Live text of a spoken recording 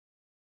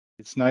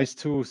It's nice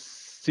to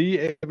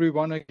see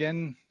everyone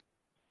again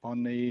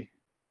on a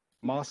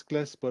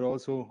maskless but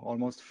also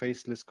almost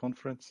faceless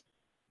conference.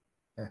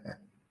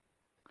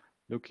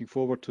 Looking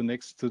forward to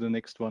the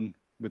next one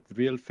with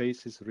real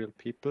faces, real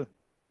people.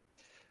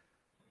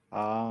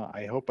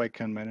 I hope I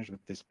can manage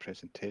with this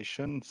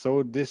presentation.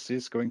 So this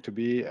is going to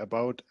be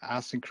about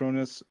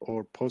asynchronous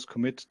or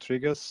post-commit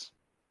triggers,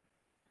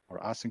 or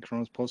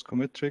asynchronous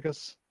post-commit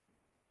triggers.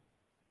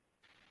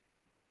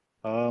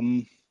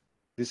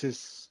 This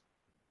is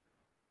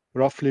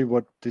roughly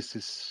what this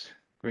is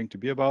going to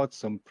be about,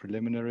 some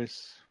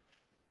preliminaries.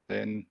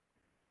 Then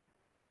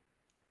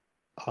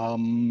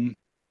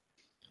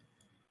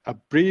a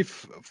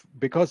brief,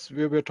 because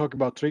we were talking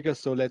about triggers,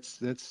 so let's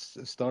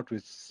start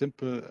with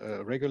simple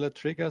regular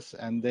triggers,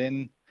 and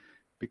then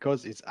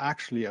because it's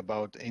actually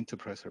about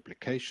enterprise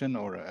replication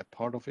or a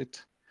part of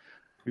it,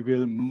 we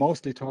will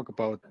mostly talk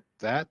about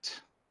that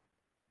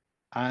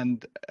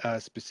and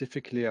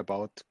specifically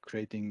about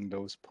creating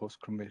those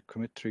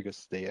post-commit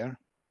triggers there,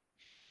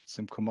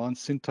 some command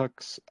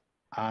syntax,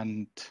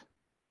 and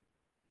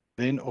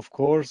then of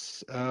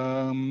course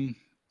a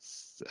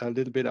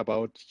little bit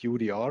about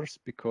UDRs,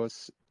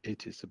 because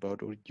it is about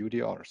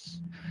UDRs.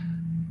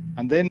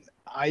 And then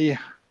I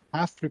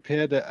have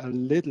prepared a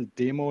little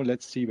demo.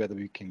 Let's see whether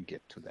we can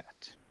get to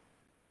that.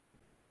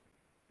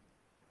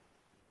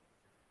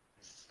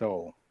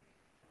 So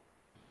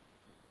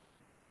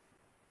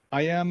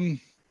I am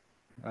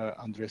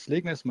Andreas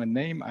Legner is my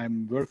name.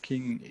 I'm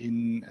working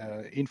in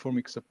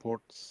Informix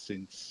support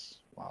since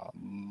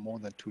more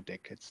than 2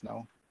 decades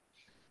now.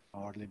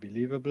 Hardly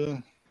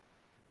believable.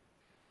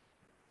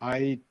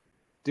 I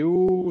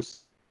do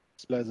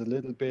splice a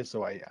little bit,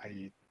 so I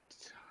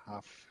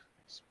have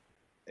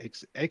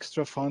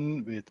extra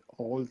fun with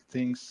all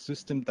things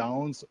system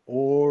downs,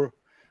 or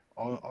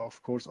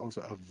of course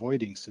also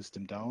avoiding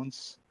system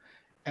downs,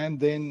 and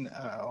then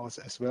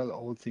also as well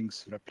all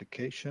things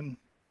replication.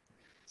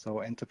 So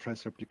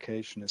enterprise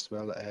replication as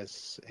well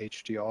as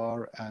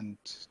HDR and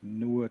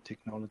newer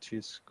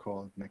technologies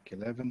called Mac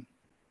 11.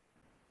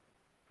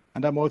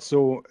 And I'm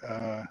also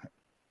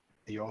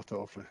the author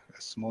of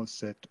a small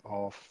set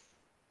of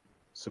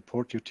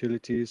support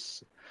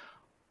utilities,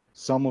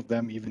 some of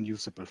them even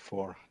usable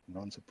for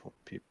non-support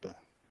people.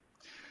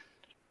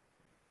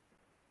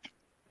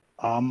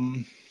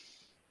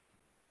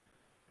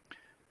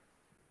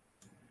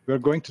 We're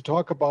going to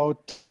talk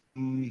about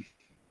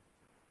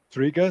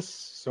triggers.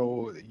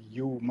 So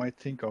you might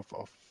think of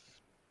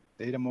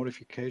data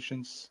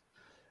modifications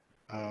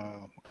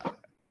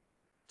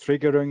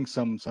triggering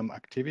some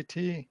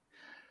activity.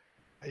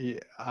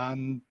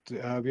 And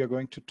we are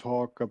going to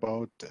talk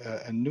about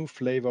a new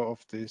flavor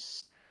of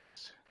this,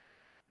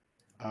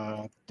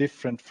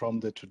 different from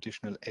the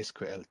traditional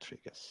SQL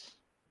triggers.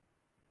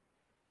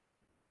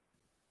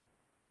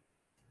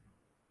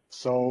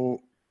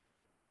 So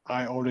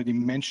I already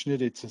mentioned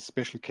it. It's a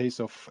special case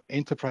of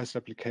enterprise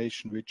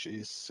application, which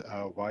is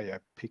why I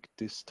picked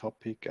this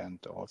topic and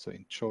also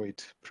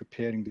enjoyed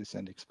preparing this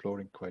and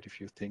exploring quite a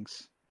few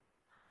things.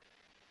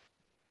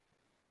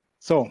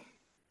 So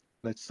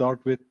let's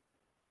start with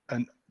a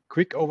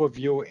quick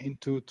overview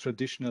into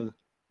traditional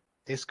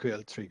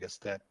SQL triggers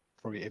that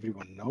probably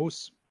everyone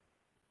knows,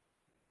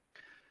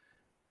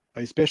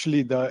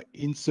 especially the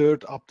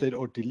insert, update,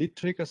 or delete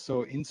trigger.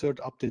 So insert,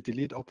 update,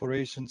 delete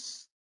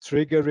operations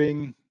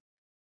triggering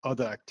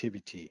other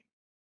activity,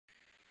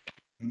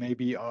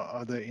 maybe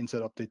other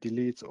insert, update,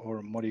 deletes,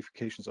 or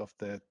modifications of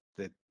the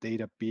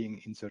data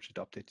being inserted,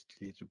 updated,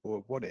 deleted,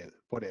 or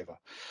whatever.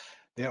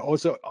 There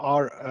also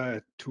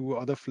are 2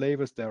 other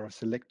flavors. There are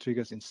select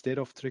triggers instead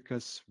of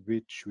triggers,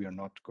 which we are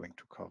not going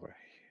to cover,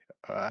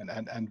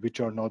 and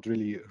which are not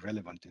really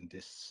relevant in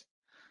this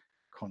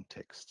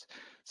context.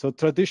 So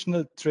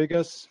traditional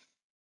triggers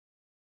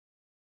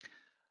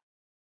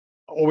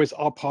always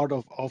are part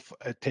of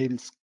a table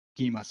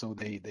schema. So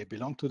they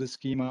belong to the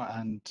schema,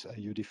 and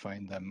you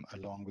define them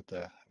along with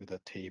the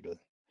table.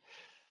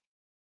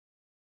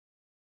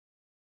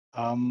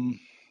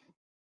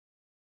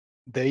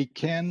 They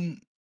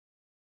can,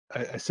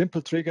 a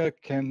simple trigger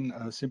can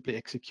simply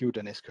execute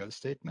an SQL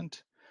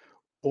statement,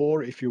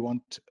 or if you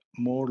want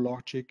more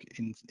logic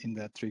in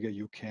that trigger,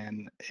 you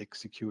can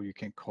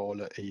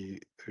call a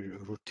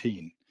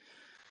routine.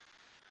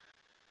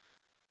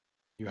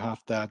 You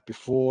have that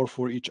before,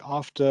 for each,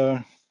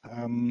 after,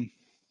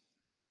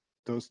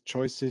 those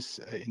choices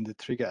in the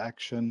trigger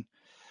action,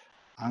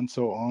 and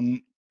so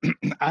on.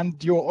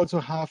 And you also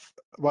have,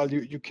 well,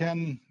 you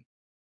can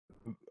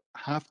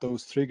have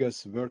those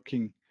triggers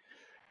working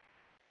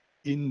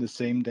in the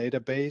same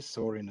database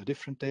or in a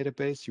different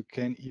database. You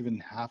can even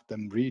have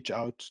them reach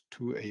out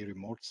to a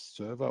remote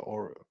server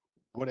or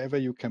whatever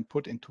you can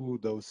put into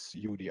those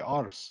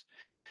UDRs.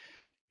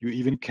 You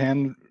even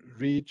can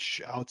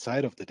reach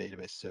outside of the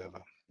database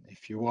server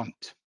if you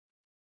want.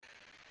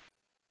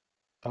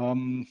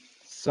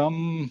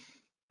 Some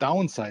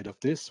downside of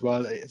this,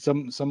 well,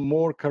 some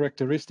more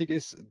characteristic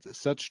is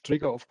such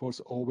trigger, of course,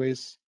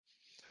 always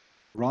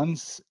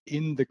runs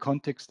in the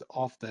context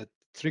of that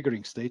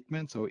triggering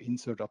statement, so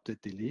insert,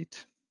 update,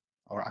 delete,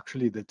 or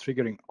actually the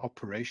triggering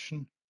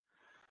operation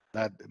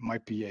that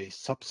might be a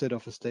subset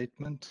of a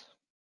statement,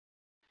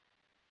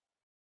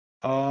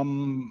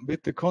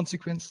 with the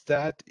consequence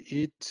that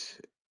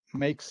it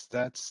makes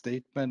that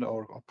statement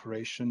or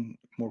operation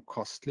more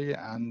costly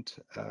and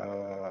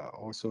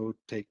also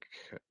take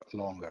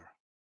longer.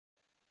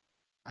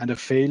 And a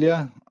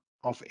failure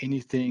of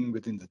anything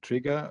within the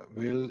trigger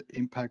will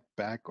impact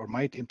back or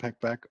might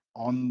impact back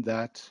on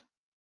that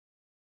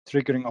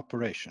triggering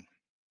operation.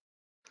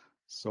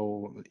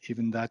 So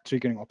even that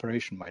triggering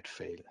operation might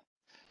fail.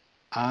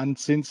 And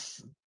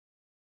since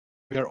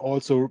we are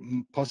also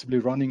possibly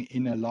running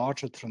in a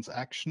larger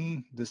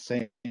transaction, the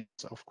same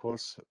is of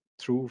course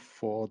true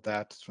for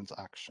that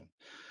transaction.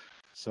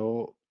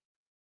 So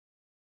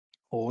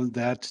all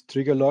that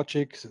trigger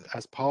logic,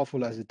 as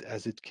powerful as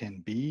it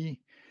can be,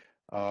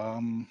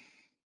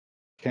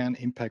 can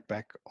impact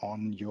back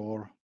on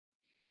your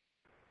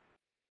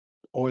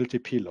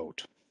OLTP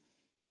load.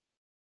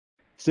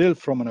 Still,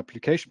 from an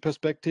application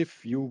perspective,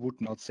 you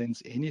would not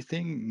sense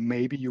anything.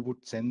 Maybe you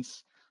would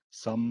sense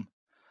some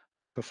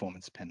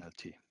performance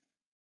penalty.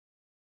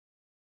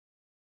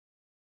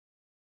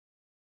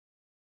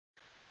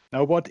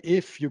 Now, what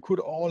if you could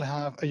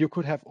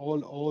have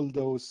all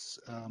those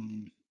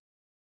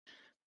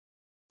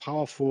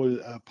powerful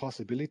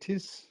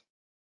possibilities,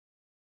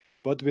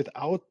 but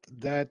without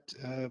that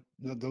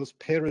those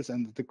perils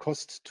and the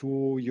cost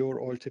to your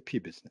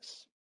OLTP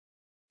business?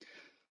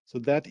 So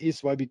that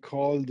is why we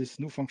call this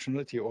new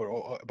functionality,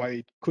 or why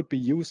it could be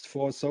used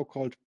for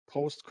so-called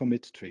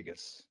post-commit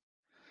triggers.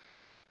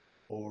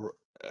 Or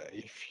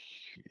if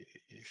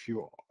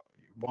you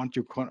want,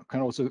 you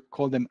can also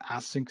call them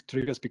async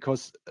triggers,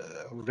 because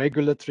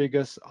regular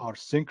triggers are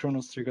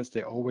synchronous triggers.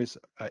 They're always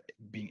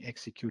being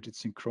executed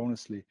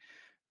synchronously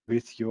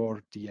with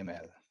your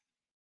DML.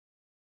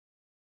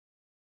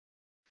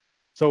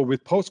 So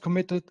with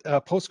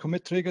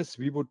post-commit triggers,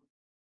 we would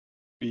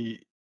be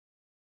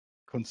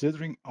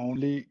considering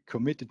only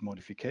committed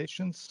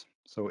modifications.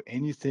 So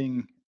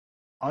anything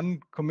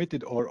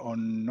uncommitted or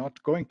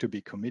not going to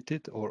be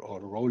committed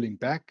or rolling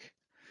back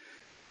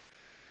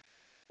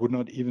would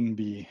not even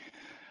be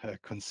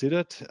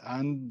considered.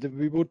 And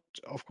we would,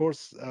 of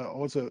course,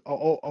 also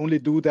only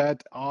do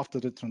that after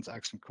the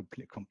transaction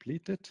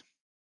completed.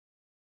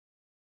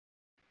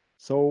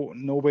 So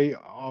no way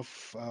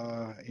of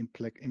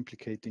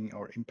implicating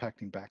or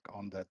impacting back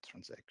on that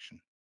transaction.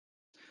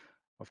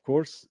 Of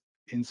course,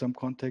 in some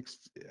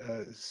contexts,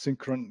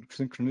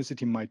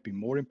 synchronicity might be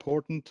more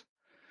important,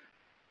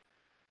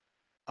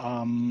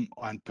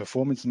 and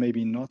performance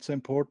maybe not so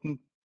important.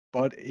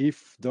 But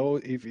if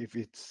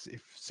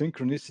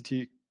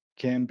synchronicity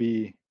can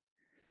be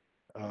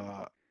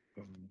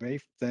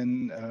waived,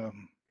 then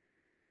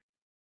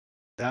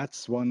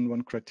that's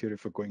one criteria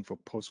for going for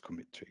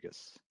post-commit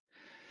triggers.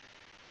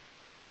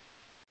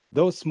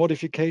 Those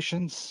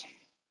modifications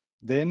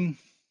then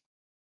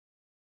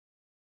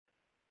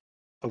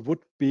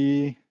would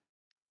be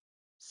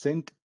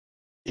sent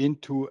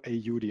into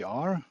a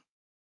UDR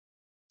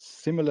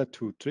similar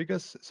to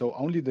triggers. So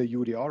only the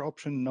UDR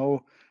option,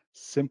 no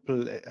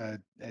simple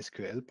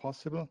SQL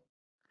possible.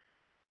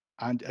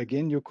 And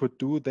again, you could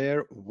do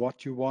there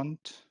what you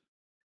want.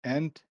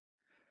 And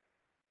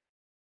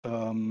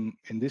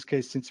in this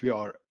case, since we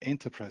are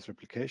enterprise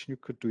replication, you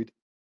could do it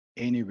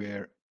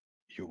anywhere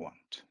you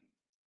want.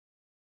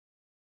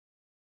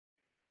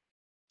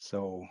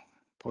 So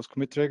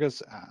post-commit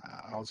triggers,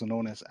 also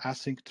known as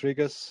async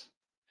triggers,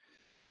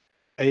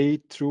 a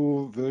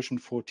true version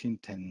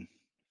 14.10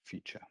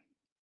 feature.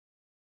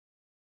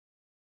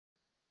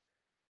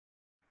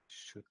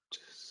 Should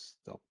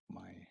stop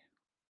my...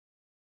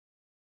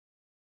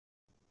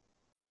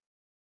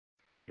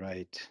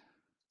 Right.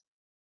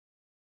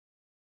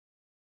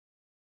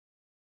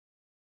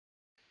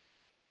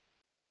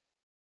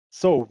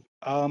 So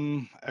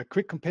a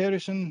quick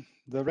comparison,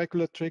 the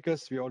regular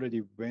triggers, we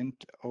already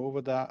went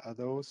over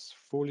those,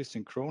 fully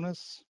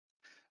synchronous.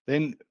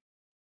 Then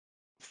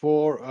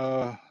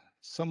for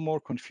some more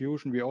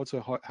confusion, we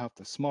also have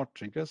the smart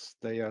triggers.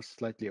 They are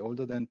slightly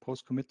older than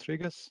post-commit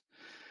triggers.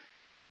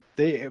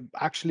 They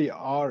actually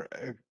are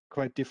a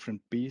quite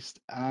different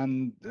beast,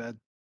 and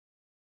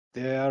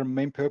their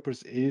main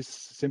purpose is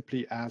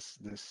simply, as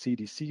the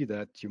CDC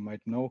that you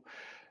might know,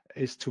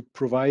 is to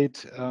provide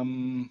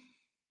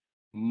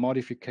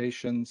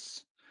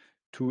modifications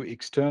to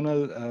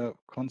external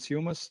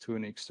consumers, to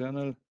an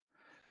external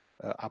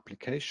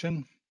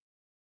application.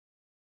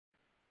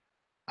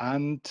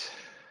 And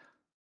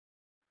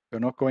we're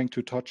not going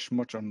to touch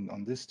much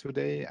on this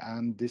today.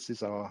 And this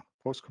is our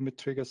post-commit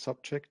trigger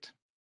subject,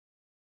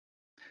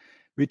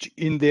 which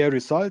in their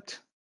result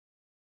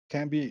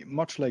can be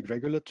much like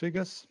regular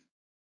triggers.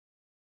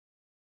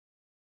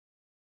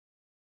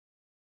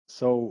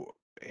 So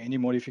any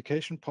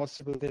modification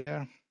possible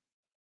there.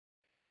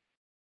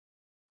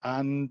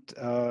 And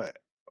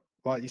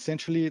well,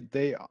 essentially,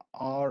 they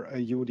are a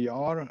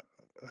UDR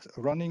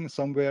running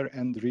somewhere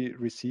and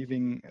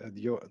receiving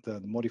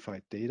the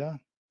modified data.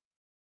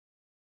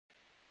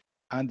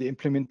 And the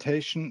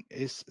implementation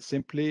is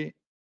simply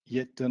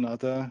yet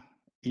another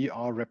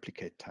ER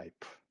replicate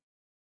type.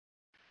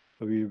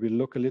 So we will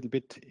look a little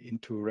bit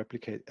into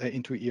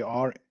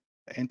ER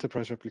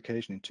enterprise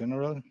replication in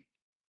general.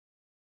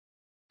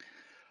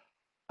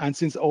 And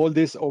since all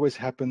this always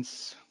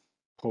happens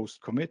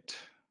post-commit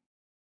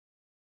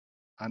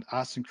and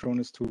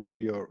asynchronous to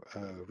your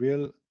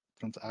real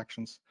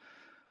transactions,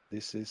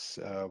 this is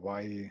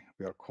why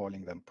we are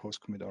calling them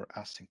post-commit or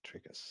async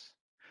triggers.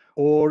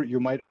 Or you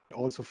might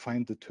also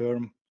find the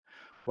term,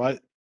 well,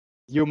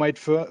 you might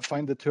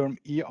find the term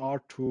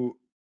ER to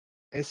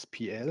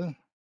SPL.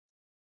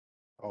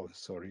 Oh,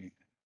 sorry,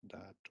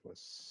 that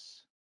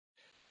was,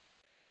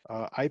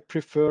 I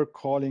prefer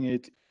calling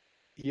it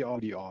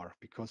ERDR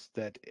because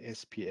that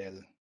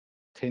SPL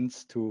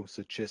tends to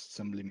suggest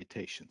some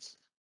limitations.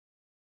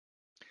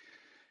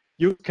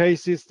 Use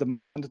cases, the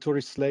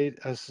mandatory slide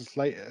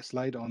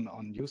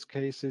on use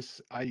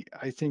cases. I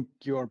think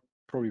you are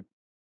probably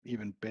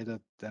even better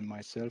than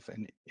myself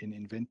in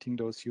inventing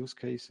those use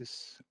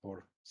cases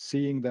or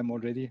seeing them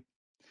already.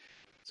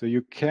 So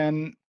you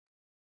can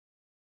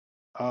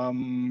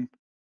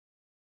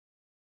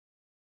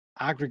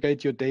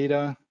aggregate your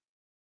data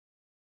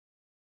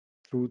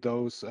through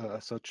those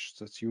such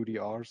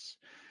UDRs.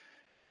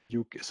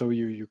 You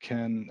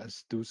can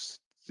do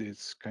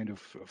this kind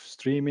of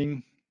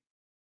streaming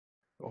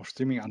or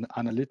streaming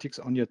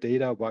analytics on your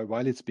data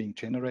while it's being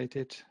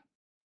generated.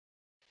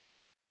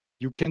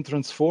 You can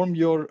transform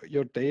your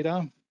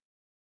data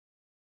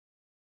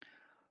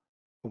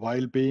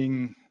while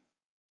being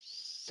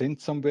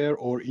sent somewhere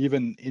or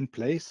even in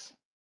place.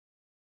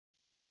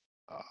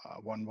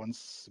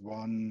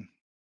 One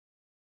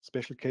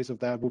special case of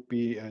that would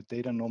be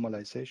data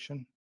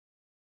normalization.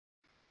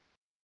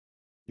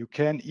 You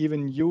can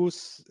even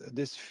use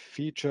this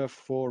feature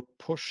for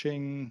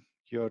pushing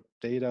your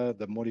data,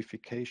 the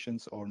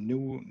modifications or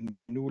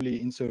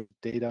newly inserted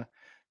data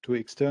to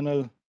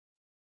external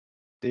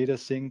data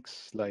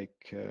sinks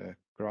like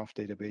graph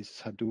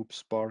databases, Hadoop,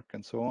 Spark,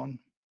 and so on.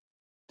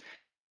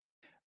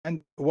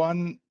 And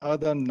one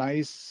other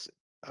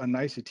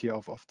nicety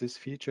of this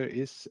feature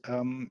is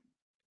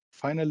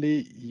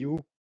finally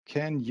you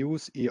can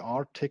use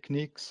ER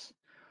techniques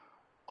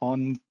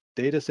on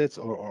datasets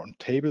or on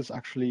tables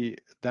actually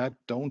that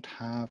don't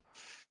have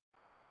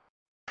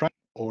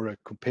or a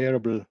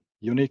comparable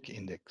unique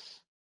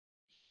index.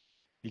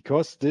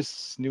 Because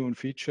this new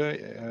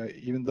feature,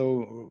 even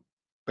though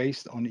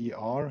based on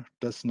ER,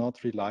 does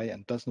not rely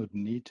and does not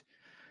need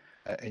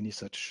any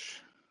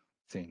such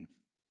thing.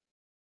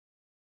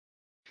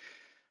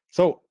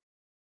 So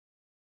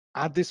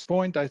at this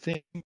point, I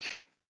think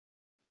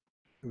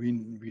we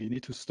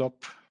need to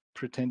stop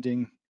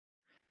pretending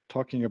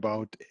talking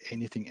about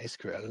anything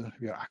SQL.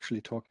 We are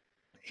actually talking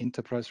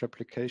enterprise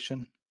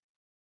replication.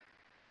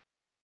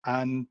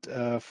 And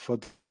for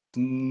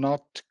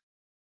not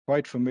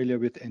quite familiar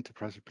with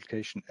enterprise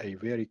replication, a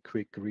very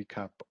quick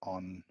recap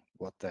on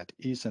what that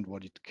is and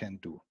what it can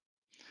do.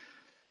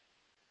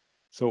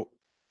 So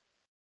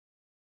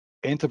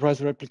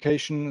enterprise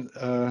replication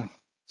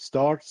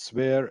starts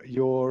where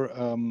your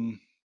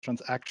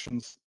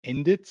transactions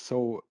ended.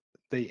 So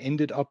they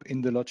ended up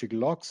in the logic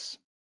logs,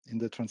 in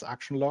the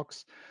transaction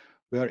logs,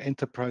 where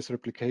enterprise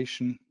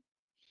replication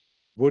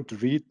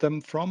would read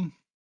them from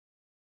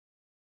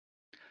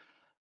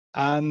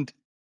and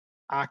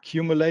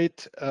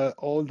accumulate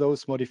all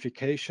those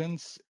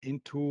modifications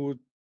into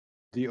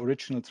the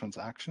original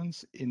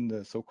transactions in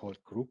the so-called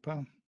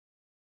grouper.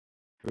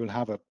 We'll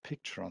have a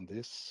picture on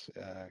this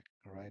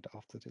right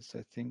after this,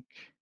 I think.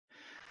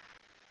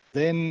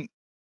 Then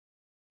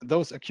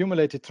those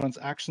accumulated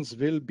transactions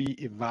will be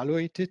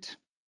evaluated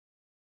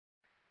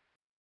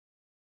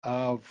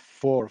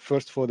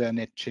for their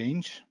net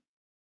change.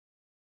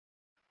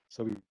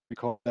 So we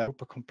call that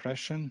grouper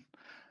compression.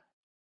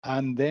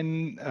 And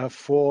then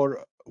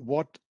for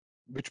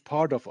which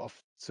part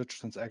of such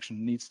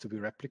transaction needs to be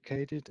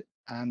replicated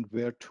and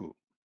where to.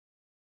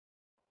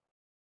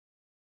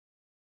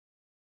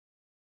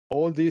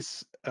 All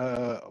this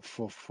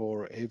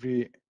for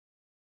every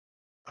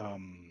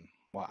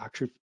well,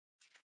 actually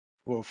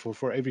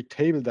for every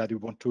table that you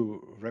want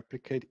to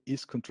replicate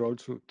is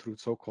controlled through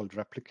so-called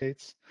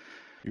replicates.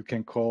 You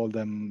can call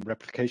them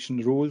replication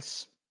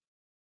rules.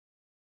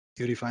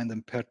 You define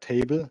them per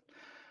table,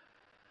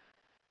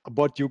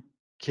 but you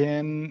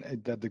can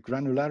the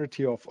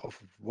granularity of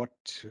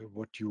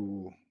what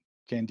you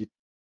can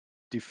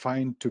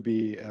define to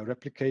be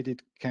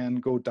replicated can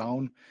go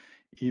down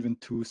even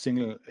to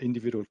single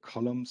individual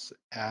columns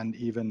and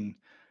even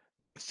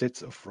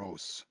sets of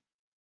rows.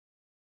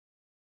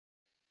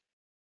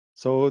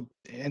 So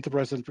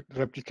enterprise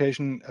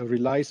replication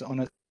relies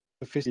on a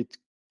sophisticated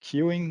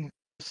queuing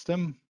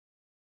system,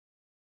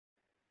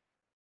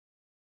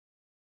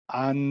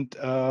 and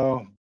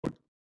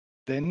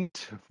then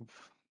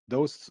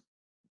those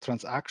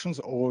transactions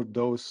or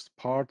those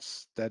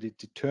parts that it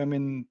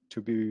determined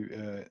to be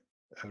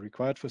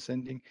required for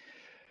sending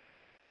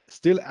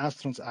still as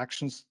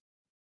transactions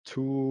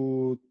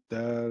to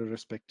their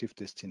respective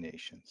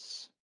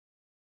destinations.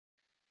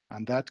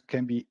 And that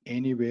can be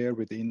anywhere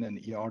within an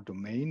ER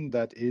domain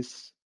that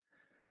is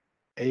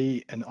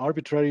an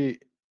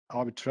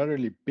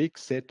arbitrarily big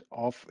set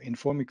of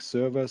Informix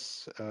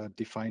servers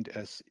defined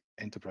as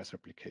enterprise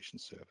replication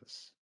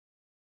servers.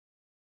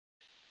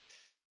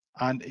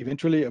 And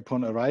eventually,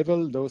 upon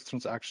arrival, those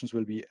transactions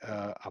will be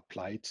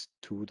applied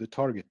to the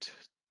target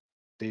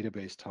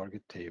database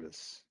target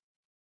tables.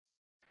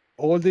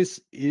 All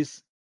this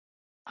is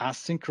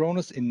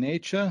asynchronous in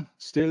nature,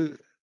 still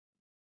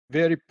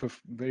very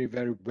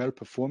well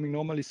performing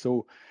normally.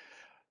 So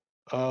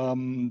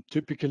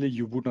typically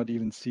you would not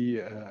even see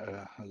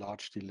a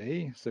large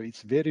delay. So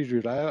it's very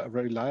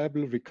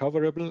reliable,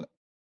 recoverable,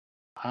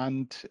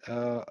 and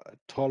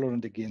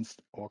tolerant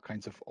against all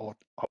kinds of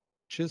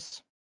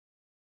outages.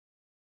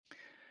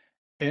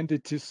 And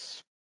it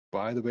is,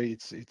 by the way,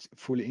 it's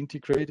fully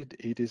integrated.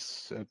 It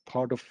is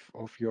part of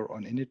your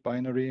on-init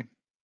binary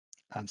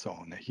and so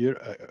on. Here,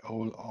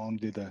 all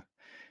only the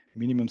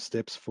minimum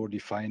steps for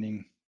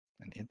defining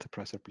an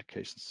enterprise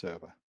application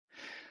server.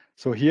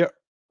 So here,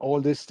 all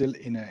this still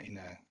in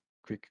a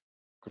quick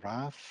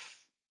graph.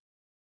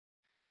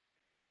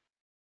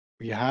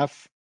 We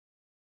have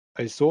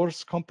a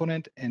source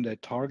component and a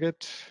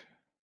target,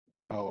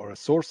 or a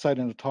source side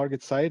and a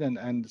target side,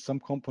 and some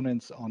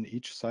components on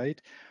each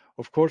side.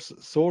 Of course,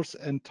 source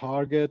and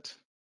target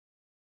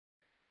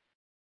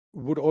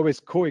would always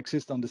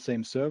coexist on the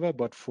same server,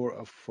 but for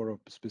a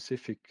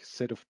specific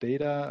set of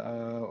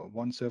data,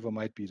 one server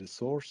might be the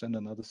source and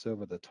another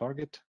server the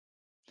target.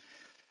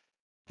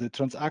 The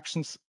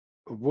transactions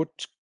would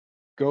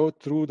go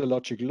through the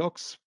logic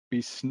logs,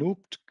 be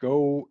snooped,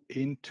 go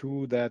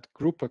into that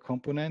grouper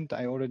component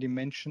I already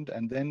mentioned,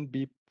 and then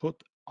be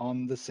put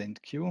on the send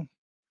queue.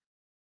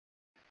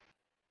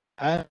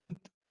 And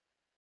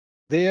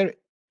there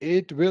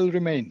it will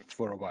remain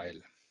for a while.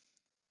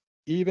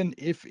 Even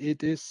if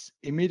it is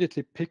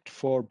immediately picked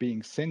for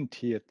being sent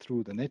here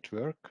through the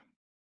network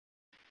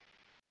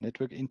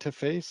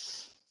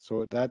interface,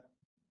 so that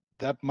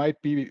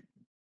might be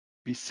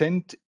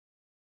sent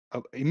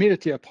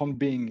immediately upon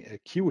being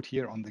queued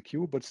here on the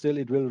queue, but still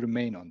it will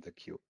remain on the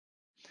queue.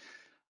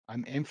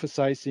 I'm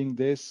emphasizing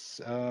this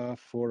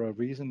for a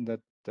reason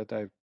that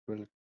I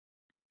will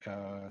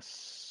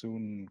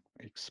soon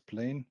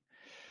explain.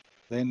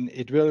 Then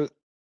it will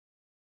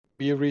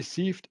be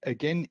received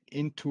again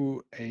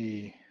into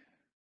a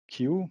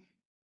queue,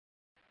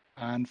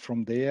 and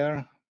from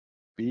there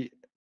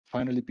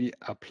finally be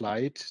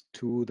applied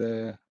to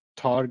the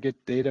target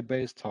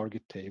database,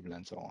 target table,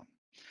 and so on.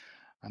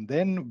 And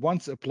then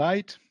once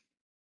applied,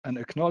 an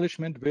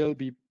acknowledgement will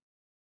be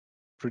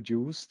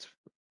produced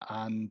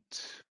and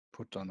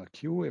put on a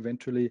queue.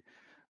 Eventually,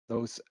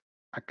 those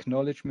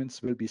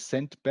acknowledgements will be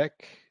sent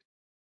back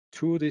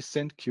to the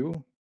send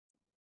queue.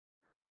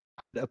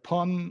 And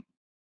upon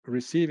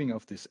receiving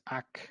of this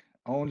ACK,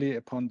 only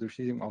upon the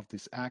receiving of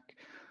this ACK,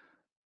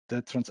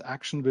 the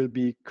transaction will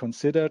be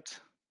considered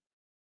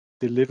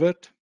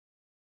delivered.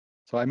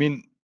 So I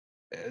mean,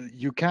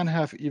 you can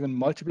have even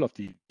multiple of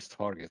these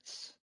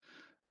targets.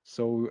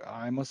 So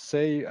I must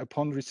say,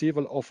 upon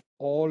receival of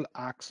all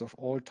ACKs of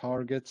all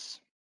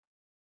targets,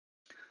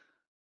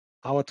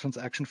 our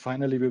transaction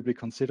finally will be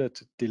considered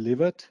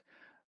delivered.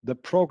 The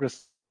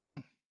progress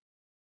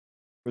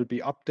will be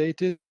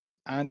updated,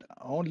 and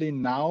only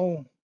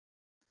now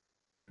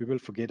we will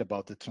forget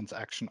about the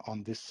transaction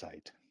on this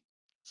side.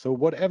 So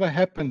whatever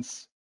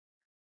happens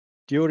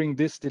during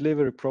this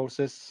delivery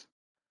process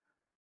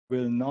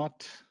will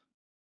not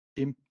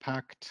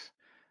impact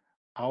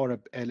our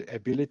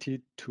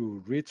ability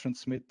to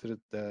retransmit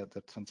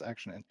the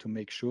transaction and to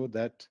make sure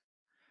that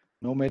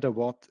no matter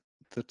what,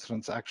 the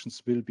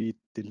transactions will be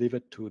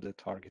delivered to the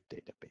target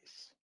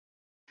database.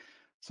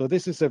 So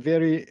this is a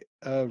very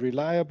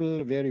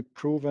reliable, very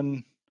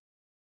proven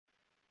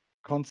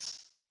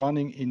concept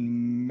running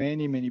in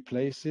many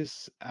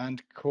places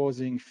and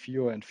causing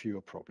fewer and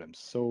fewer problems.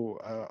 So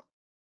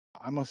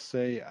I must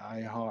say,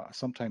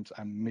 sometimes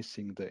I'm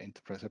missing the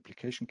enterprise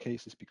application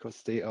cases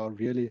because they are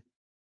really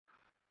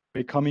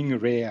becoming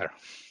rare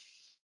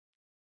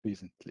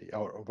recently,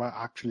 or well,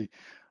 actually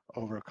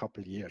over a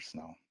couple of years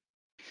now.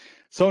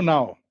 So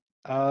now,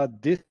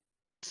 this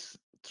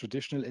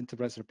traditional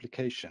enterprise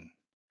replication.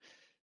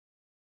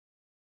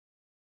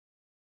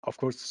 Of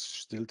course,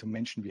 still to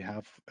mention, we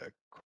have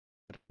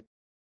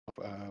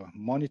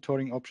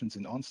monitoring options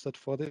in OnStat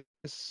for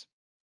this.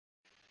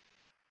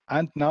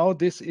 And now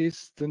this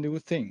is the new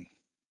thing.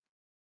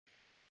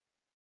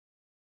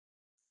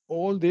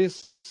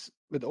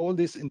 With all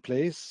this in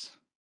place,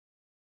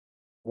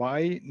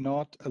 why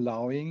not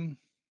allowing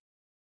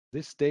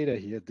this data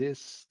here,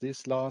 this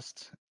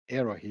last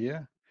error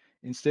here,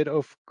 instead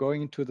of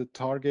going to the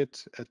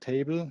target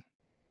table,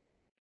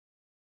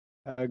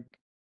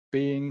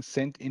 being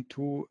sent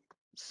into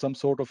some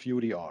sort of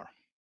UDR.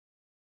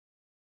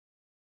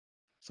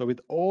 So with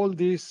all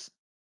this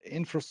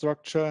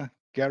infrastructure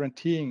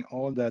guaranteeing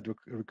all that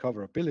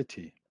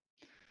recoverability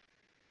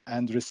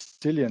and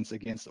resilience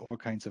against all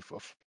kinds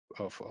of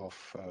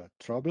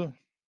trouble,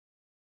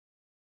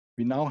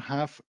 we now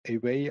have a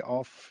way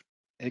of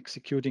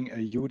executing a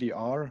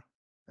UDR,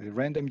 a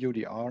random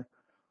UDR,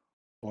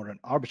 or an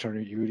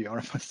arbitrary UDR,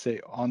 I must say,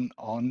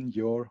 on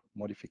your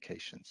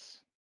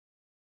modifications.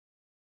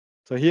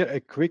 So here a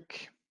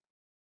quick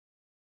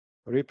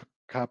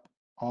recap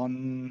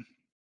on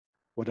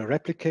what a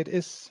replicate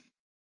is.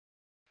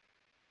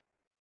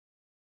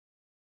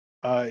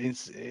 In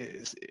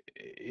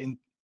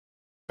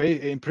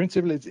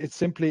principle, it's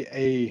simply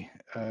a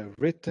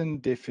written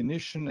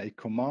definition, a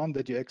command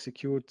that you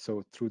execute.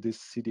 So through this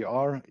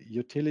CDR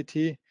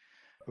utility,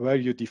 where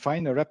you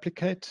define a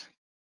replicate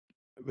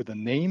with a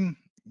name,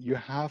 you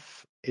have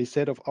a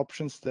set of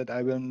options that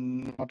I will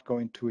not go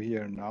into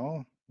here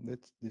now.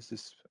 This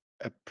is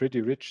a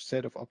pretty rich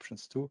set of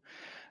options too.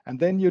 And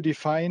then you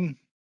define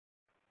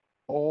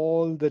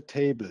all the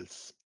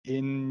tables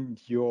in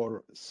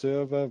your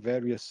server,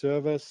 various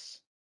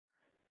servers,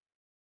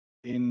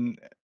 in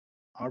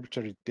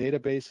arbitrary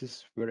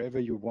databases, wherever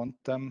you want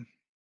them.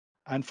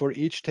 And for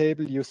each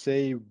table, you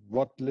say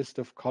what list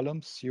of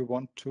columns you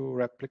want to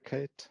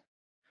replicate.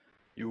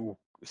 You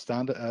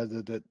standard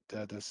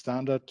the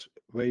standard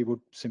way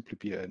would simply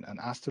be an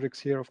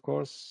asterisk here, of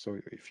course. So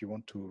if you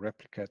want to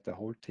replicate the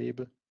whole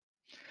table,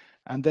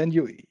 and then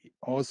you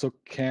also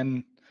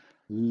can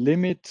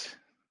limit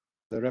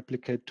the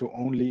replicate to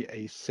only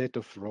a set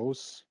of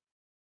rows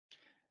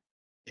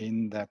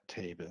in that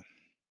table.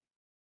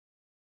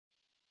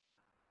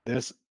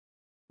 There's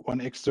one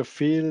extra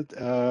field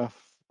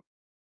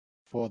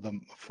for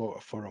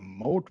a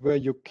mode where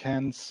you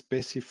can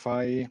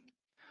specify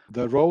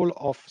the role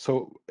of,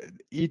 so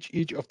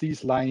each of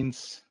these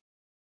lines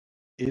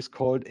is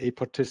called a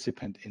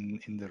participant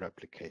in the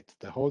replicate.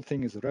 The whole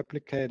thing is a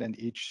replicate, and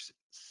each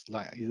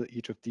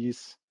of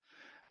these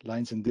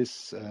lines in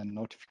this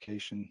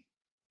notification,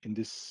 in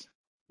this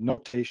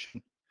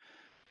notation,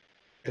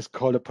 is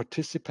called a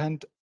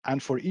participant.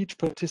 And for each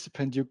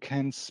participant, you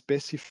can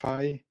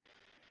specify,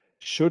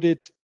 should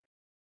it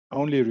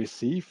only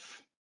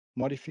receive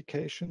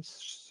modifications?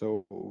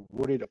 So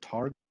would it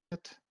target?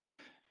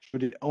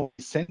 Should it only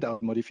send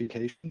out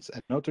modifications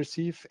and not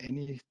receive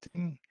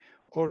anything?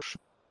 Or should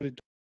it,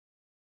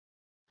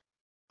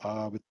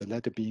 with the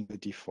latter being the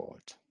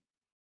default?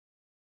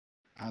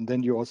 And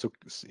then you also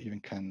even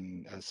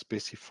can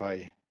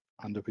specify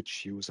under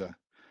which user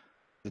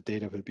the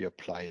data will be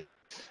applied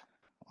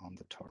on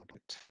the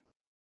target.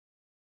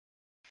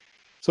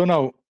 So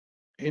now,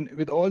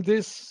 with all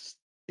this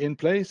in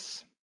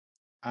place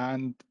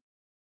and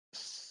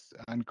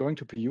going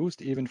to be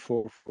used even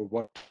for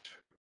what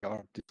we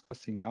are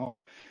discussing now,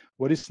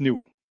 what is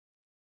new?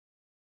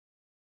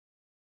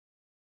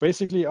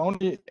 Basically,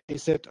 only a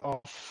set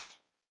of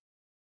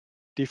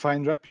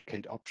defined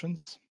replicate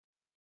options,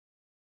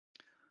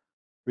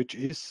 which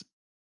is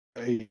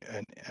a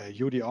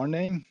UDR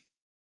name.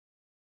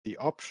 The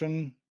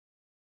option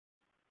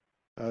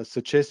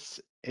suggests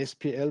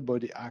SPL,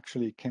 but it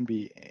actually can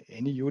be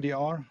any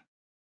UDR.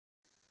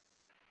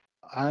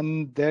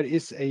 And there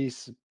is a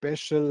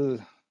special,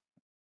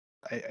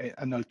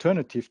 an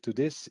alternative to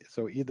this.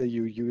 So either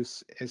you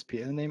use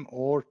SPL name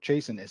or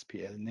JSON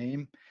SPL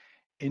name,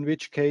 in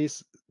which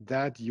case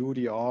that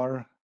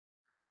UDR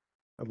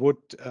would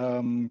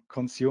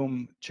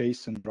consume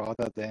JSON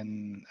rather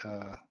than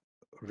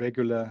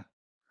regular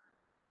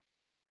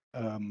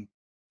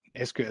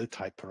SQL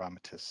type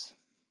parameters.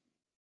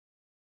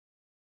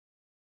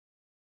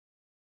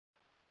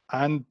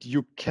 And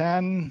you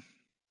can,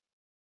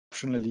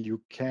 optionally,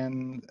 you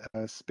can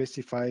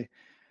specify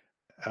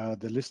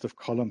the list of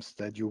columns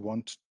that you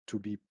want to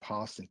be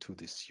passed into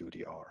this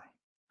UDR.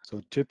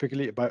 So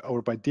typically,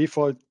 by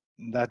default,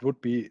 that would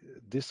be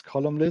this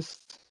column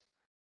list.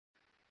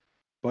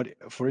 But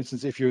for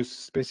instance, if you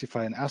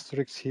specify an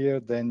asterisk here,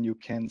 then you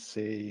can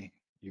say,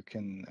 you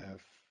can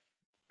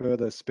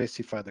further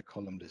specify the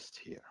column list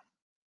here.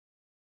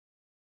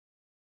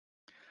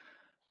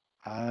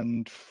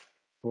 And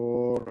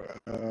for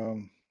a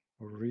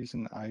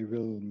reason I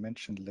will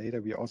mention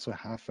later, we also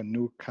have a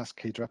new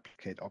cascade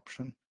replicate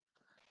option.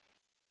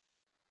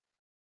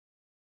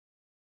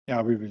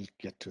 Yeah, we will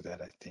get to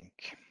that, I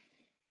think.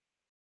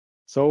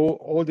 So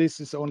all this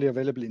is only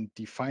available in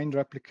defined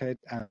replicate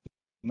and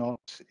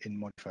not in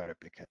modifier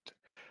replicate.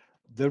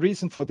 The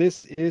reason for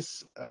this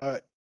is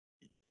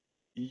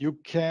you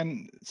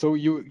can, so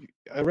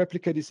a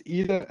replicate is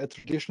either a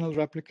traditional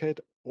replicate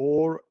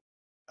or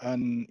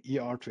an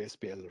ER to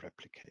SPL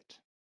replicate.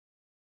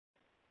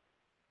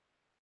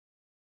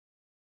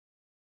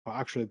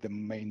 Actually, the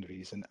main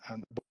reason,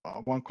 and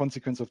one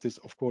consequence of this,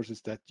 of course,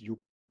 is that you,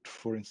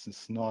 for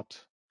instance,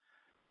 not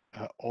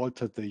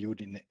alter the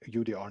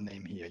UDR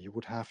name here. You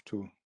would have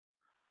to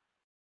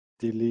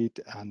delete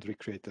and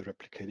recreate the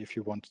replicate if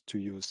you wanted to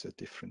use a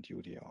different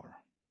UDR.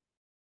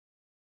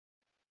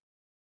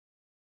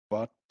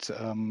 But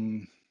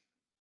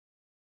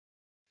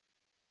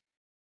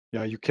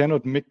yeah, you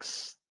cannot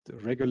mix the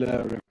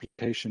regular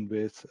replication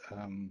with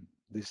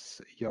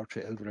this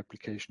ER2L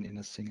replication in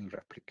a single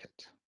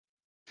replicate.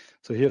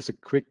 So here's a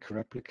quick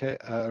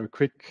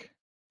quick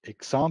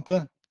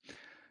example.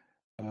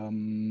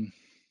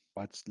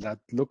 But that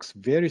looks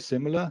very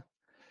similar.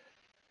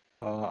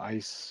 I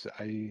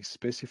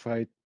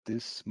specified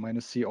this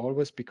 -c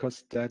always,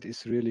 because that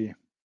is really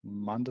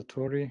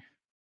mandatory.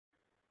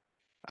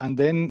 And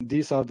then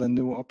these are the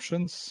new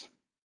options.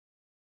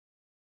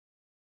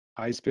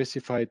 I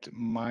specified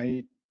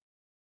my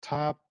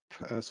tab,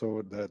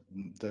 so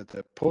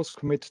the post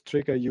commit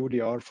trigger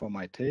UDR for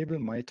my table,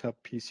 my tab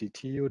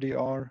PCT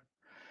UDR,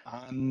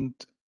 and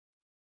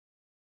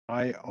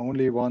I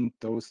only want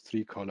those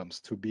 3 columns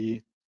to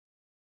be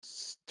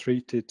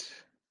treated,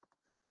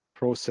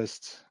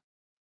 processed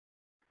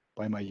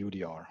by my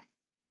UDR.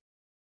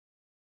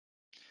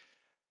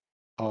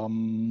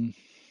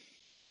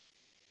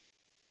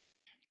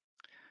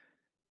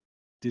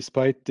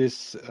 Despite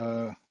this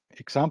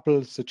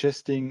example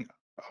suggesting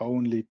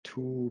only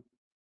 2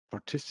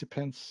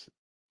 participants,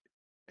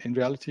 in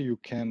reality, you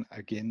can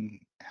again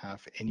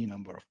have any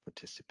number of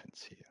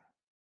participants here.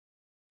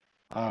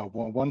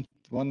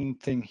 One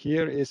thing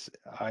here is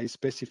I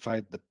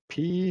specified the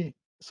P,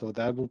 so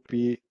that would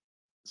be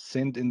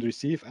send and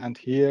receive, and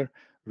here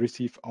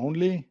receive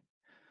only.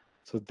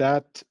 So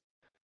that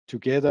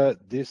together,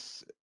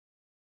 this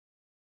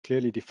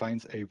clearly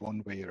defines a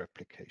one-way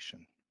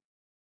replication.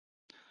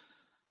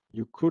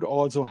 You could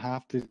also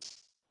have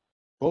this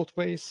both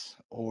ways,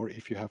 or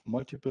if you have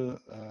multiple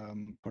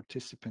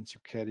participants,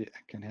 you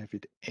can have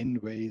it n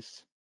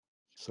ways.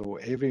 So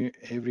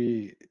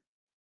every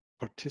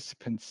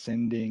participant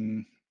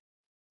sending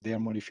their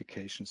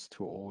modifications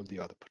to all the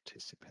other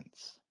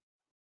participants.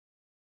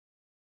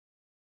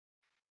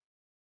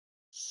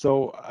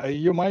 So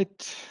you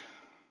might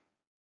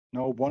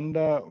now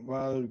wonder,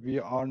 well, we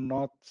are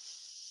not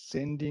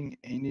sending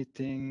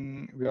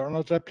anything, we are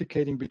not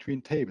replicating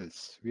between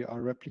tables. We are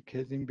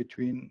replicating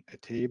between a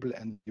table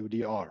and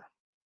UDR.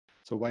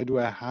 So why do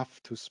I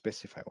have to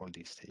specify all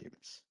these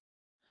tables?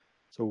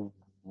 So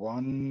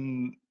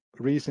one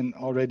reason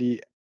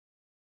already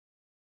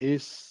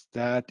is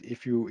that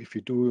if you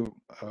do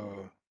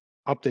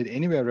update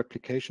anywhere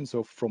replication,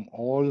 so from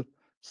all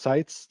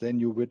sites, then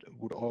you would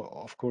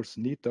of course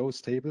need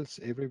those tables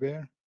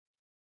everywhere.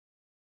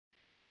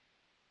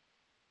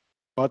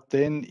 But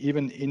then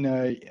even in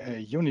a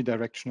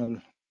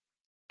unidirectional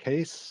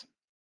case,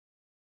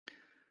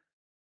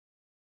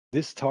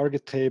 this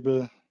target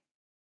table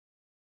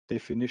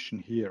definition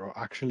here, or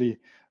actually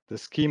the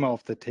schema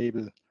of the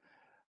table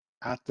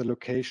at the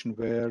location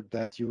where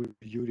that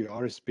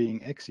UDR is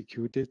being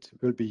executed,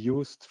 will be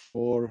used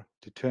for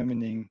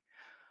determining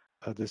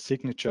the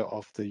signature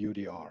of the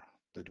UDR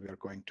that we are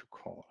going to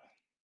call.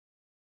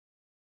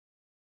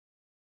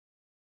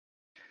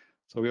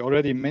 So we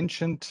already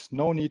mentioned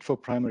no need for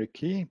primary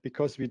key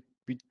because we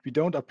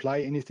don't apply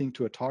anything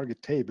to a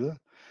target table.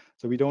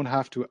 So we don't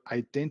have to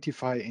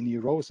identify any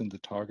rows in the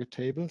target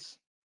tables,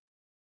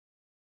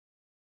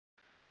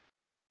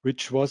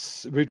 which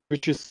is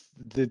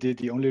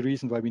the only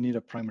reason why we need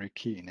a primary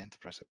key in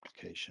enterprise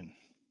application.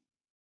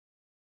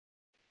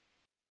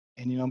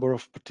 Any number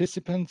of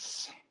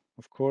participants,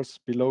 of course,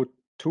 below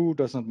 2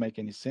 does not make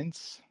any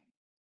sense.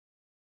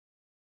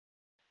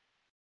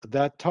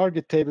 That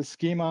target table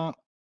schema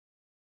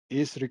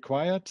is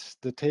required.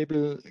 The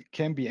table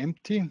can be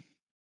empty,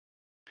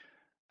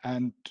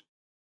 and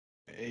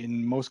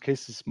in most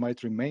cases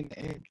might remain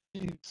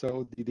empty.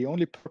 So the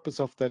only purpose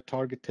of that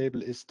target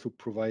table is to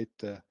provide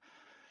the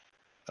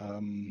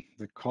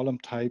column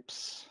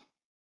types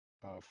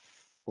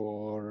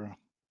for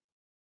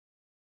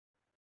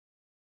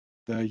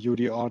the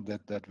UDR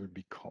that will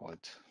be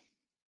called.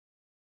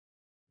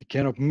 We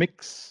cannot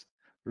mix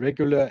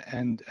regular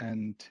and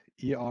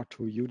ER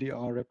to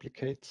UDR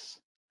replicates,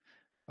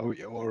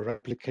 or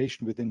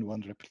replication within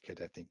one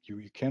replicate. I think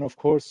you can of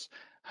course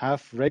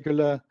have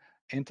regular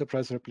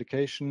enterprise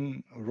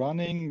replication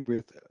running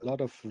with a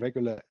lot of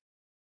regular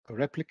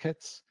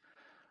replicates,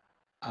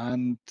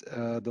 and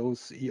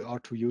those ER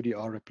to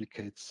UDR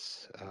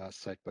replicates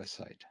side by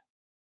side.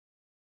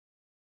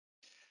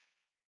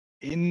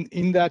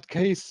 In that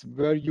case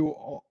where you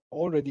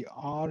already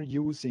are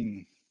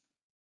using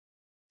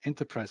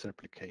enterprise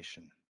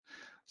replication,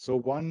 so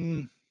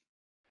one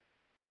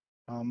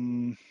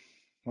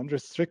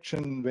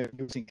restriction when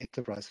using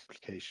enterprise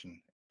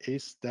application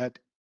is that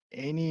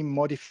any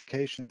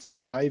modifications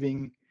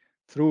driving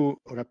through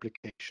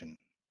replication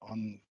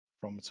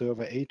from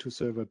server A to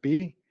server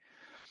B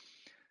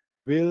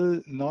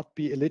will not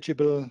be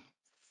eligible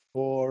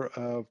for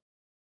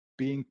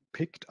being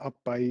picked up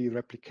by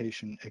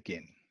replication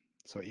again.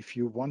 So if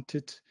you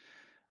wanted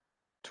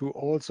to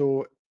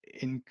also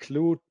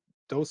include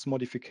those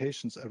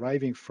modifications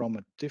arriving from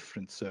a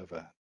different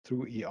server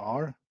through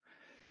ER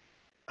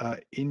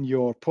in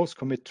your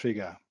post-commit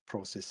trigger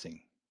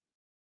processing,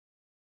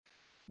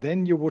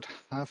 then you would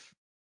have,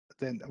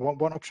 then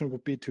one option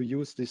would be to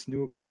use this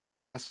new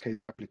cascade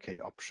replicate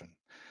option.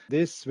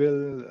 This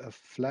will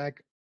flag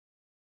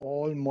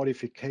all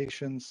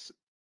modifications,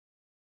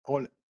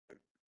 all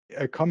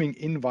coming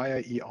in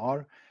via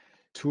ER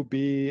to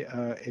be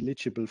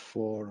eligible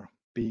for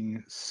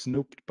being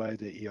snooped by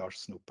the ER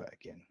snooper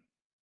again.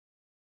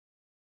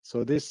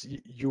 So this,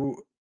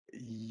 you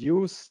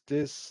use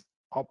this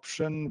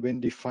option when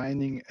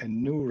defining a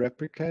new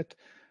replicate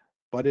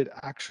but it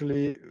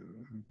actually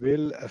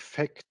will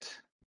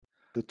affect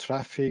the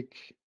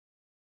traffic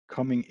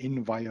coming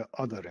in via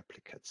other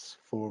replicates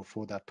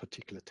for that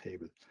particular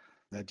table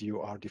that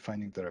you are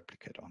defining the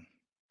replicate on.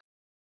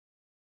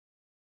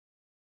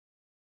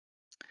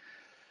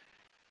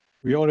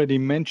 We already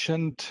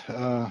mentioned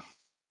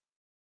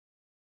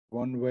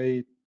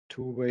one-way,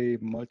 two-way,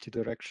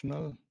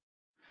 multi-directional.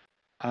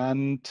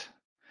 And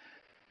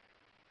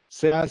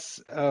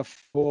as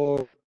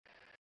for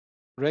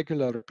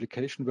regular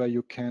replication where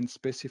you can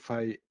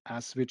specify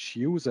as which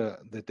user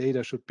the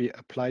data should be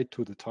applied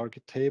to the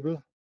target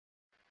table,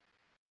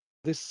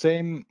 this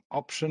same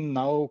option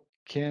now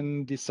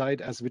can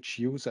decide as which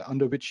user,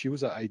 under which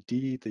user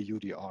ID the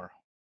UDR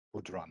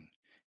would run,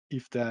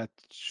 if that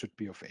should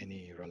be of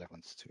any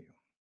relevance to you.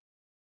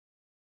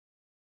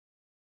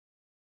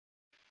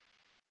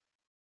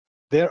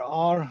 There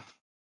are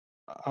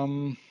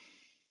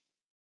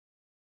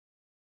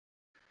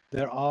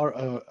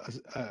a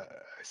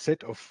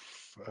set of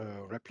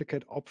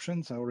replicate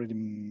options. I already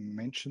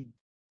mentioned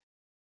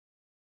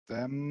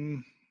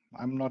them.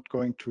 I'm not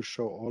going to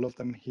show all of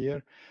them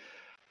here.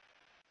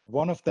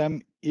 One of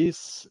them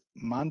is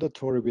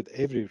mandatory with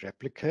every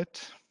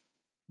replicate.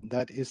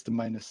 That is the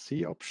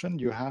 -C option.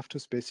 You have to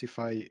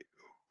specify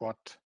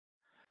what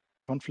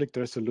conflict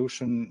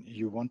resolution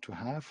you want to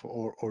have,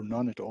 or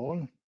none at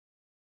all.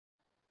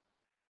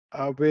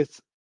 With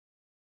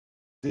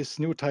this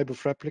new type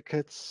of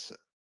replicates,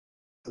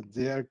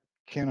 there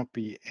cannot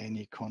be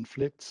any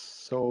conflicts.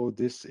 So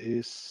this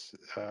is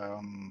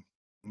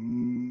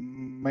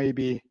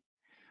maybe,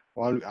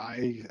 well,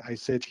 I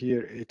said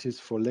here it is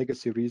for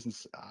legacy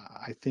reasons.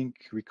 I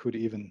think we could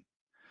even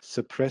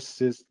suppress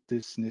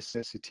this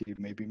necessity.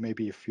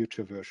 Maybe a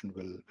future version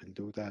will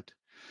do that.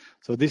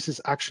 So this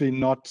is actually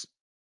not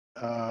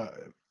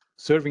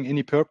serving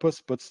any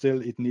purpose, but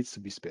still it needs to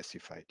be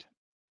specified.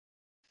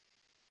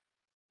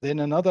 Then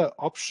another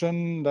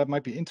option that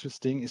might be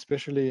interesting,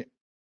 especially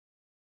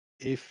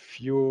if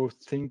you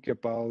think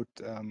about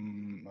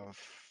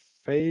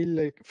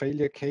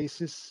failure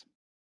cases,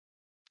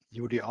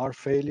 UDR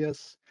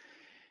failures,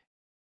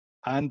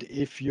 and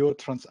if your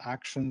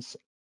transactions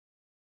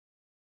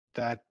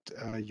that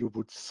you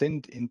would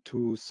send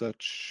into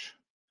such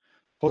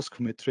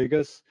post-commit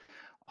triggers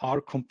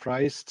are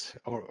comprised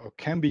or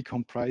can be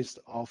comprised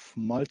of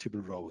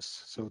multiple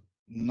rows. So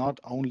not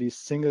only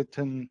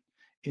singleton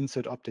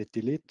insert, update,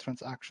 delete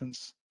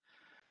transactions,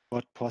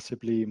 but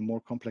possibly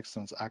more complex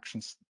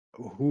transactions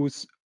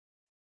whose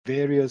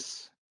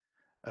various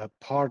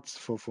parts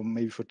for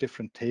maybe for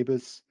different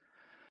tables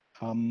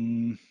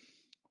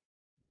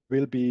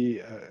will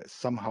be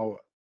somehow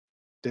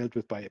dealt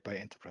with by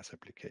enterprise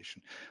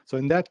application. So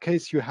in that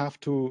case, you have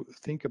to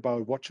think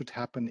about what should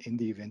happen in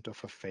the event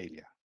of a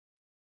failure.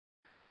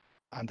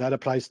 And that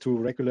applies to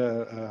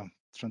regular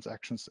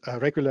transactions,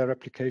 regular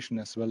replication,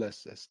 as well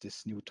as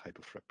this new type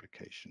of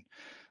replication.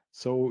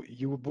 So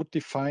you would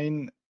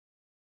define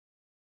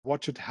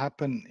what should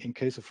happen in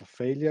case of a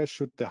failure.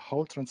 Should the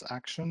whole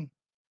transaction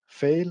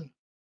fail,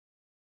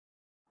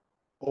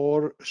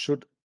 or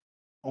should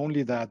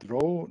only that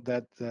row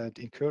that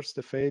incurs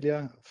the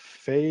failure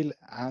fail,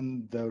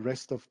 and the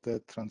rest of the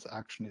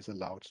transaction is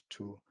allowed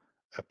to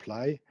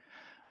apply,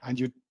 and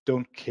you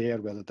don't care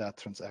whether that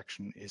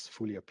transaction is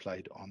fully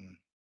applied on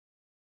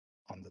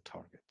the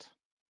target.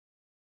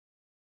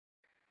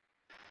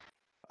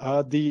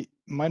 The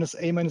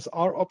 -A,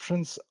 -R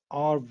options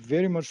are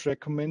very much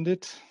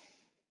recommended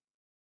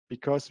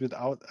because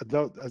without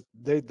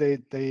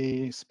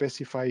they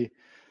specify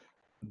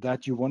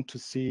that you want to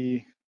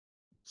see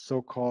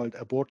so-called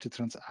aborted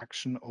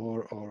transaction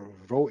or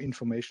row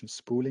information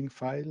spooling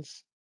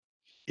files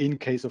in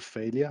case of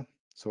failure.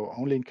 So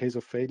only in case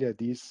of failure,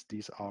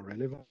 these are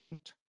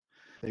relevant.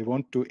 They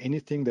won't do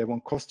anything. They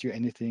won't cost you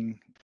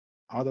anything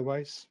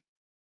otherwise.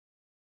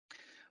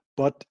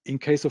 But in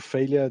case of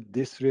failure,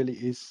 this really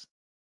is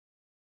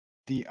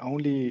the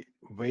only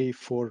way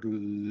for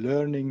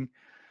learning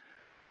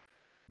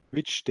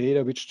which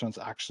data, which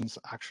transactions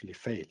actually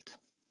failed.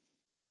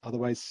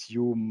 Otherwise,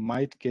 you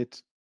might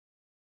get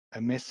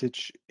a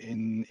message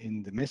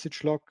in the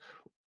message log.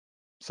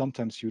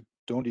 Sometimes you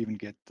don't even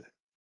get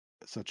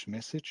such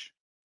message.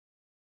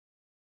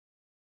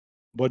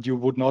 But you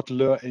would not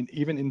learn, and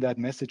even in that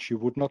message, you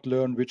would not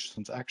learn which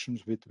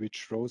transactions with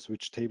which rows,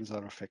 which tables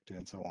are affected,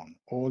 and so on.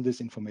 All this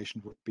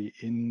information would be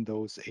in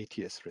those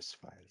ATS REST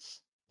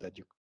files that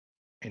you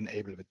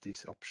enable with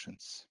these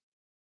options.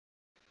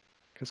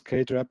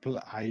 Cascade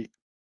REPL, I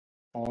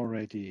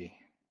already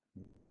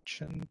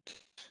mentioned.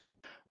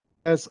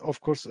 There's,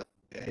 of course,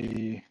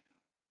 a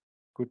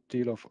good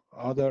deal of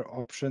other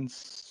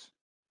options.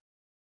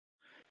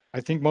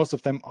 I think most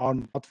of them are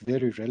not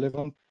very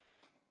relevant.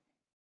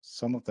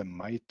 Some of them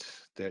might.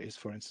 There is,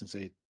 for instance,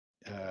 a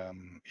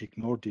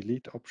ignore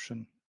delete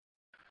option.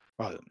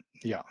 Well,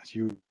 yeah,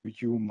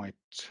 you might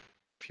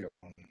have your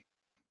own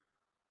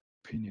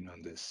opinion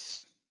on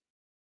this.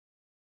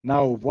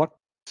 Now, what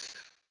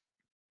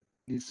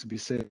needs to be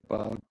said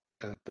about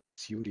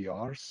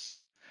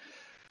UDRs?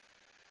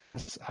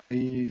 as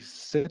I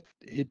said,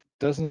 it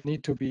doesn't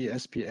need to be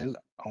SPL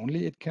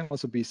only. It can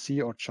also be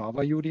C or Java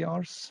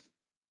UDRs.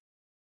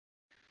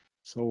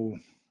 So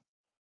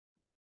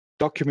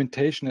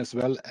documentation as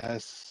well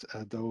as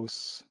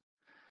those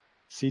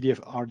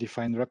CDFR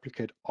defined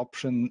replicate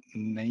option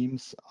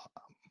names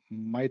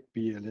might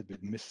be a little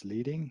bit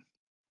misleading.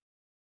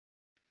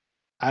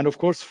 And of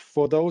course,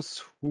 for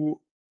those who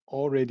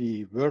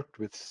already worked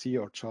with C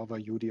or Java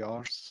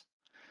UDRs,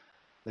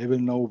 they will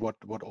know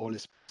what all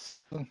is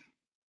possible.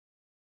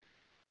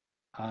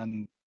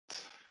 And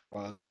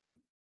well,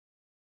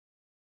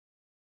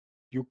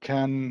 you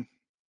can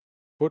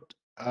put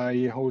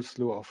a whole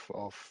slew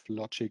of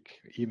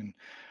logic, even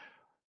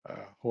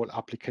whole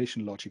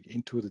application logic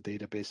into the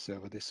database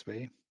server this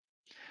way.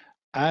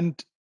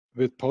 And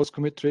with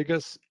post-commit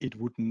triggers, it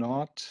would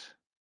not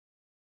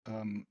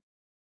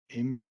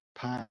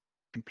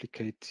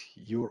implicate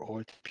your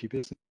OLTP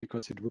business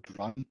because it would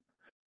run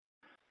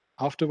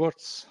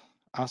afterwards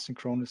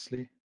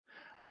asynchronously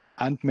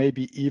and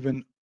maybe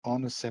even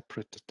on a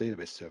separate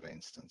database server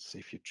instance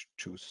if you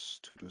choose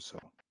to do so.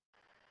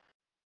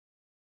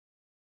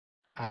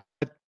 And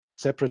that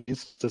separate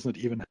instance does not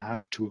even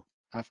have to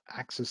have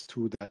access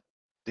to that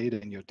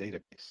data in your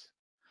database,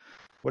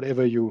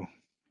 whatever you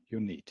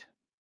need.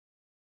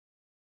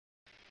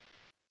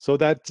 So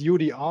that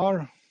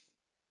UDR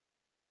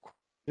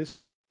is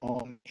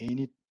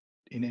in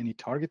any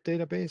target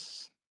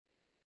database.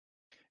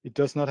 It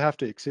does not have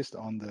to exist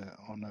on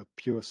a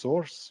pure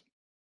source.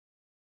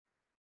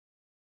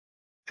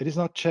 It is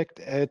not checked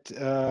at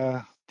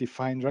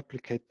defined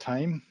replicate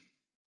time.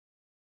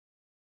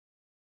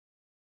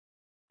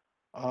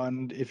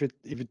 And if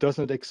it does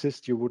not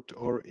exist, you would,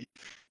 or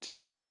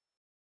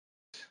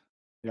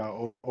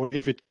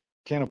if it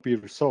cannot be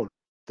resolved,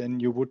 then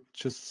you would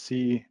just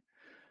see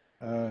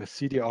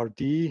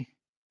CDRD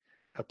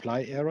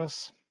apply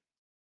errors.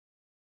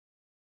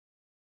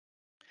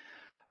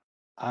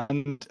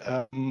 And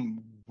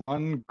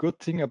one good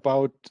thing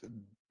about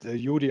the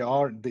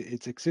UDR,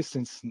 its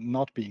existence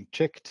not being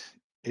checked,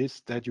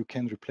 is that you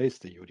can replace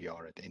the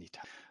UDR at any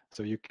time.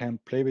 So you can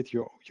play with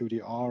your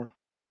UDR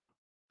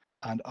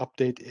and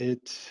update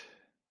it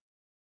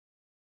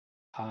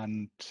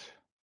and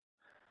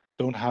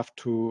don't have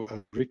to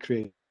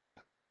recreate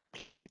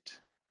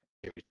it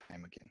every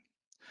time again.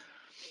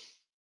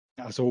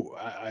 So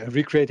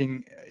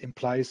recreating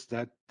implies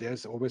that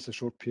there's always a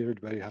short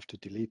period where you have to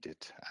delete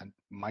it and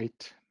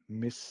might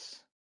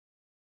miss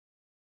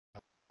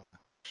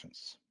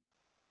actions.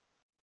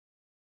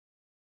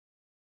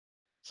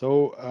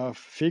 So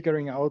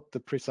figuring out the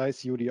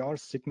precise UDR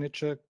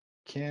signature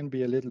can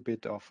be a little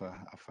bit of a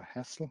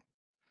hassle,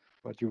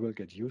 but you will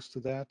get used to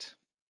that.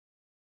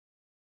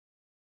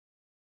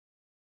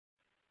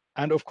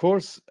 And of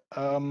course,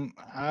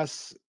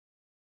 as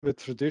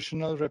with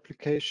traditional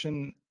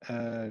replication,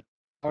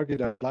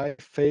 target apply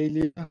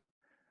failure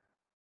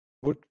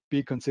would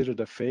be considered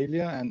a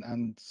failure,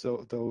 and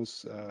so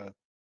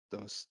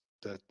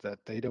that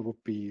data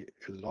would be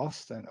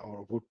lost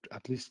or would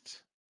at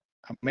least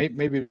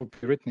maybe it would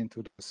be written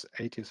into those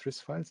ATS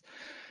risk files.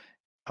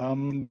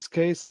 In this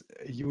case,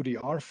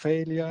 UDR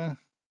failure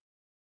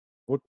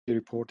would be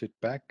reported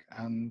back,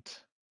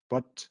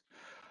 but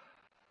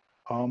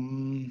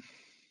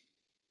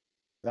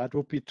that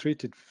would be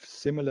treated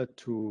similar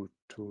to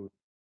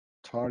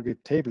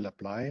target table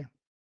apply.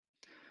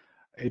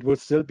 It would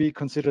still be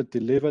considered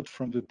delivered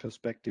from the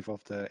perspective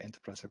of the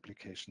enterprise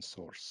application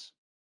source.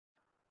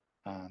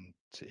 And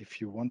if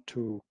you want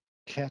to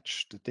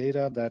catch the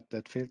data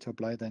that failed to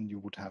apply, then you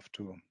would have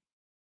to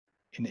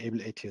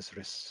enable ATS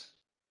risk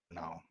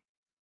now.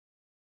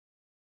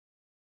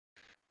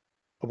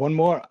 One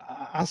more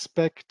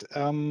aspect,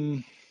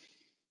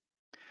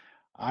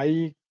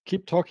 I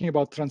keep talking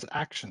about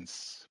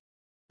transactions,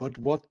 but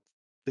what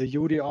the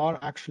UDR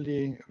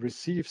actually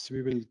receives,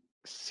 we will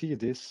see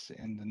this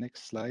in the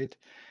next slide,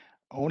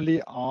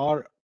 only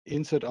are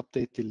insert,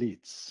 update,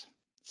 deletes.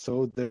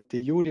 So the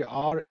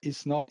UDR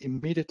is not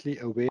immediately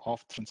aware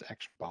of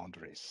transaction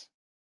boundaries.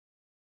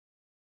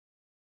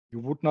 You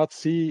would not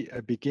see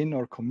a begin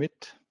or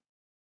commit.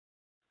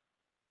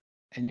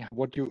 And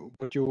what you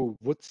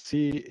would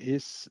see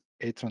is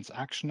a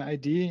transaction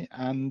ID.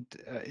 And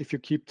if you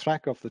keep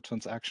track of the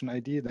transaction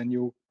ID, then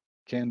you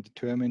can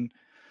determine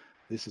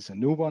this is a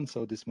new one,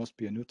 so this must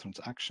be a new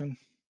transaction.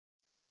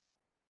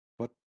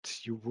 But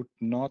you would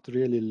not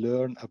really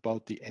learn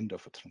about the end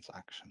of a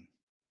transaction.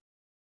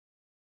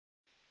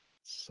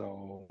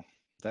 So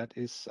that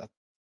is, at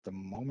the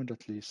moment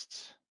at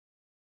least,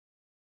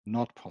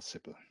 not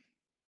possible.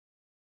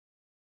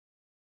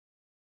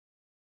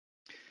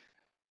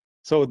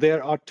 So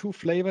there are two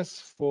flavors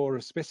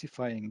for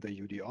specifying the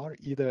UDR,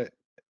 either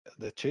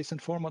the JSON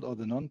format or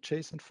the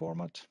non-JSON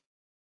format.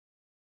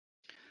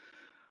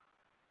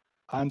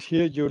 And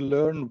here you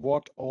learn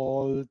what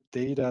all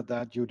data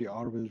that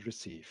UDR will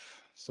receive.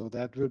 So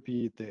that will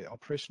be the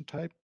operation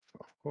type,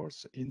 of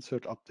course,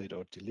 insert, update,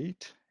 or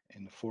delete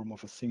in the form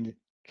of a single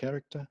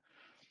character.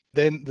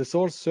 Then the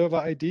source server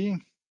ID,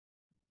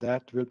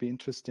 that will be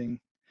interesting.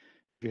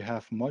 We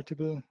have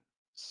multiple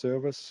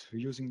servers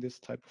using this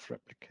type of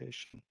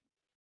replication.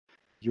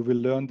 You will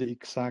learn the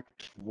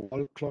exact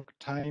wall clock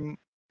time,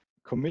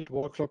 commit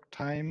wall clock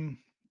time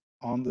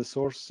on the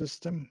source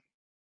system,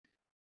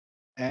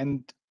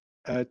 and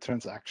a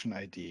transaction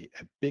ID,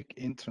 a big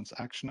int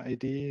transaction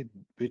ID,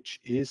 which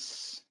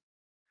is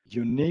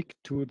unique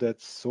to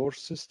that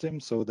source system,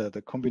 so that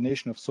the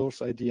combination of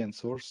source ID and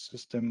source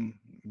system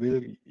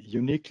will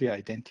uniquely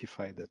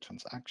identify the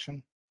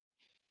transaction.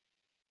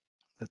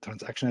 The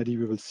transaction ID,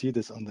 we will see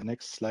this on the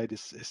next slide,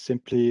 is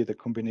simply the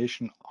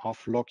combination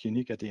of log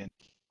unique ID and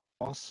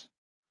OS.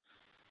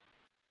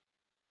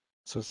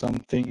 So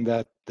something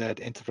that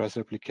enterprise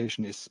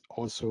replication is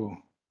also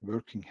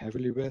working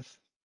heavily with.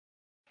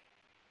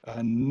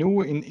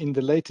 New in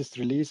the latest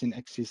release in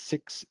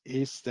XC6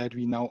 is that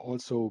we now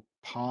also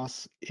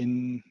pass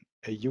in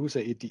a user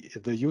ID,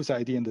 the user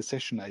ID and the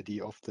session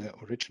ID of the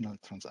original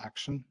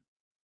transaction.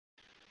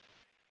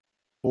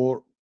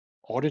 For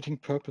auditing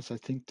purpose, I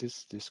think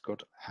this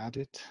got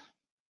added.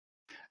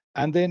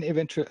 And then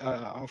eventually,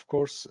 of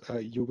course,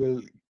 you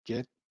will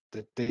get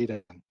the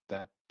data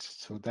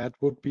so that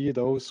would be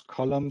those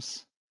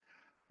columns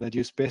that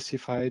you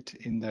specified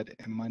in that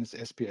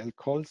 -SPL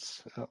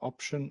calls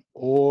option,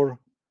 or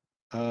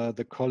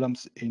the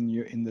columns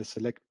in the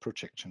select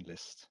projection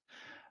list.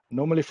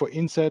 Normally for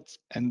inserts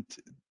and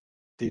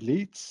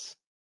deletes,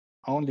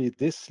 only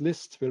this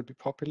list will be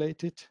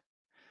populated.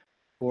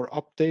 For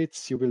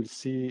updates, you will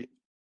see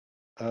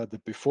the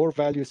before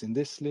values in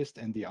this list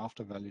and the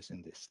after values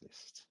in this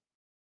list.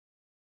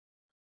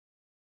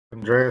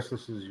 Andreas,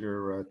 this is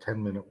your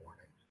 10-minute warning.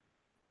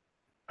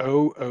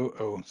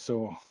 Oh,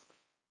 so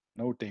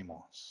no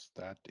demos.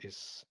 That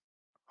is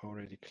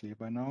already clear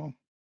by now.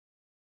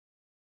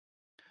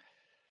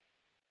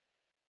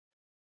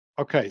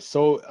 Okay,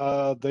 so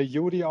the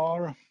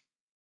UDR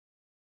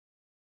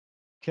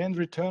can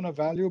return a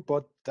value,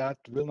 but that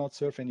will not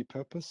serve any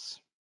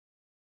purpose.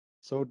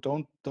 So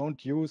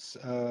don't use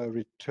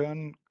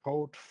return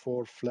code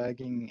for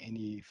flagging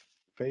any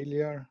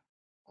failure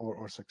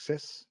or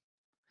success.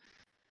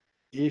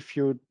 If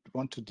you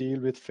want to deal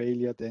with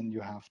failure, then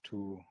you have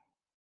to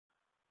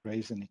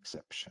raise an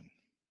exception.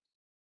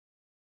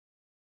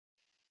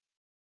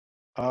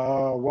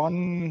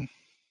 One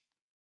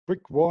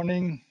quick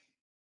warning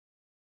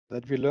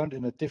that we learned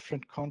in a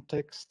different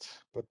context,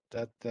 but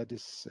that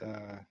is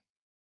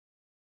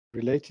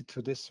related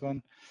to this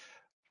one.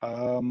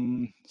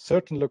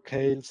 Certain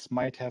locales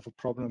might have a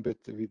problem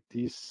with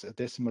these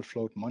decimal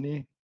float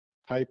money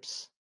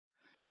types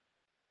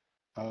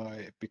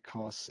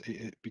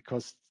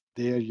because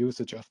their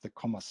usage of the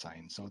comma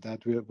sign. So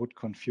that would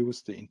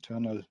confuse the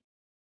internal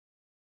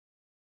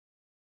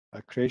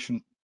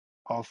creation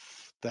of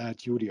that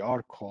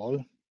UDR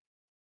call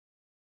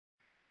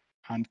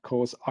and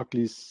cause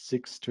ugly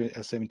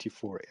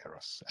 674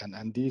 errors.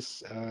 And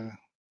these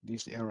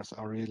errors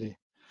are really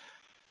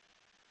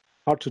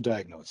hard to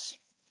diagnose.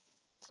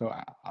 So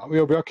we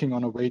are working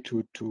on a way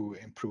to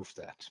improve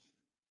that.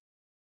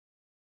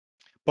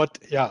 But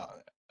yeah,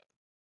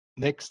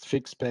 next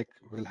fix spec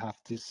will have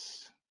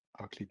this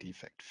ugly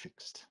defect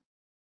fixed.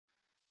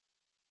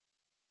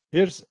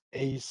 Here's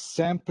a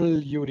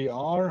sample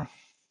UDR.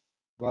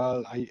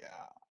 Well,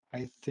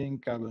 I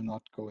think I will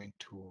not go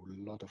into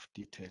a lot of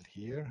detail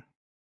here.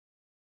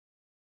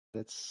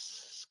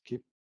 Let's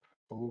skip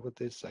over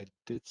this. I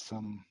did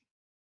some,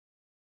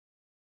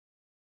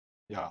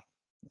 yeah,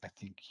 I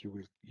think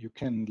you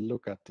can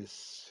look at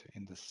this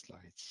in the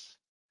slides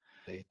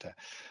later.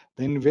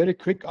 Then very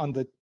quick on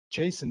the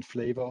JSON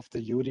flavor of the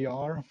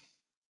UDR.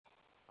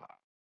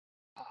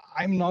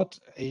 I'm not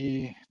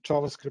a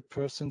JavaScript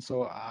person,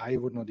 so I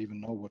would not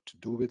even know what to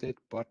do with it.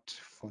 But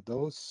for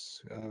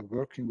those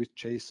working with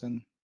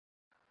JSON,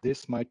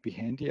 this might be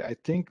handy. I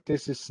think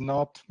this is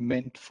not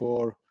meant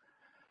for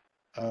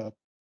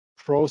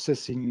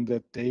processing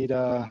the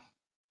data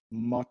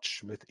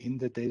much within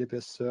the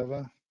database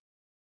server,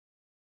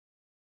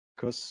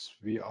 because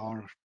we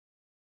are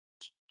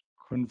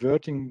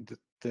converting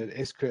the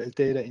SQL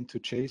data into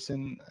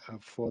JSON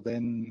for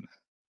then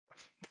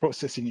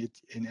processing it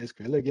in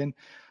SQL again.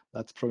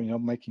 That's probably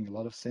not making a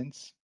lot of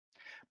sense.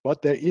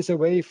 But there is a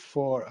way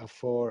for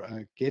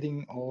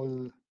getting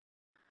all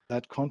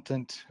that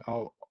content,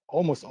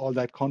 almost all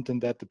that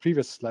content that the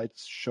previous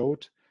slides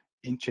showed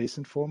in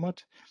JSON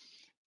format.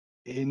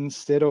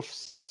 Instead of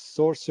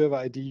source server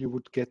ID, you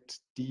would get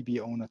DB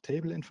owner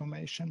table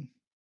information.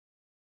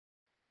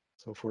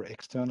 So for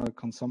external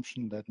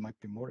consumption, that might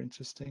be more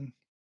interesting.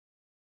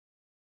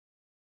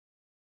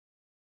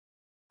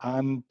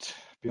 And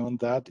beyond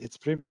that, it's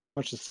pretty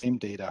much the same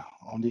data,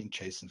 only in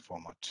JSON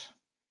format.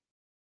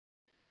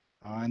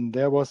 And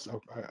there was,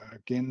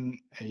 again,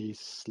 a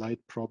slight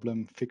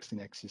problem fixed in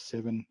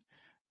XC7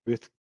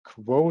 with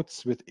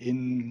quotes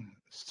within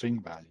string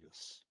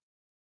values.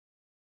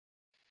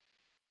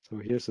 So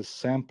here's a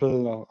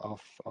sample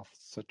of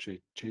such a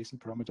JSON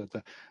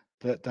parameter.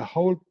 The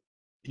whole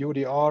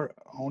UDR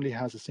only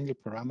has a single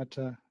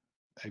parameter,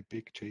 a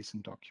big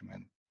JSON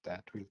document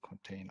that will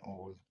contain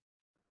all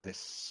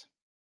this.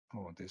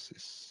 Oh, this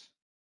is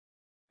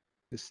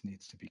This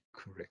needs to be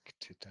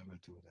corrected. I will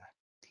do that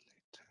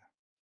later.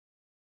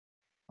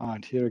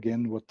 And here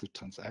again, what the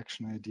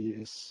transaction ID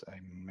is, I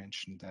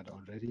mentioned that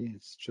already.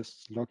 It's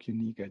just log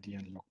unique ID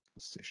and log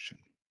position.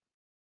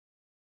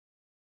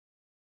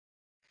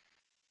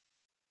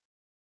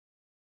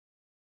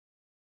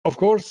 Of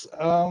course,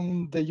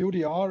 the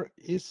UDR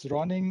is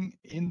running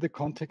in the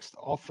context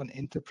of an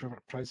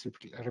enterprise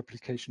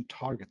replication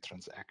target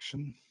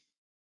transaction.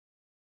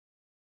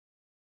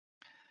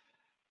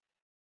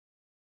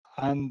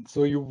 And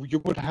so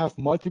you would have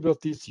multiple of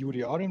these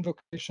UDR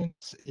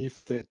invocations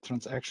if the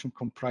transaction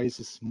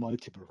comprises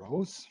multiple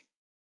rows.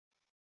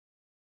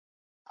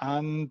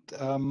 And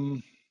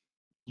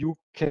you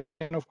can,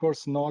 of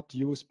course, not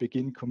use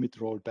begin commit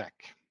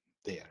rollback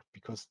there,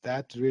 because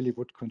that really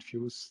would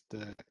confuse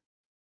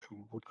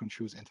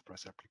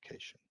enterprise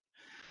application.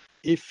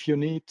 If you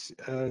need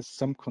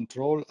some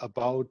control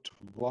about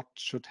what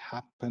should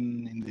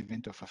happen in the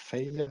event of a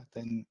failure,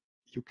 then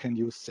you can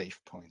use save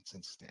points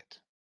instead.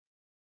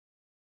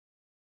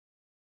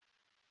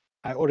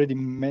 I already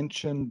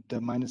mentioned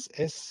the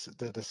 -S,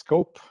 the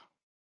scope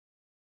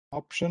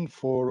option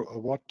for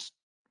what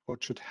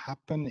should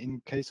happen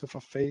in case of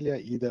a failure,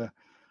 either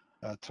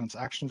a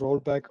transaction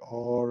rollback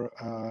or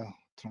a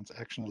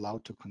transaction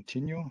allowed to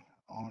continue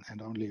on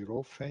and only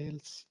row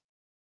fails.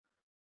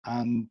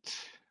 And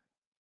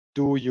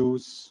do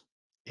use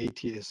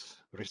ATS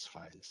RIS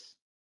files.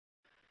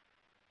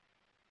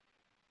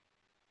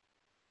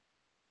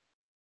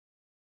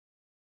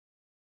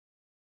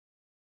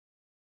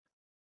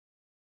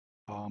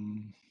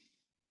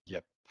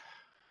 Yep,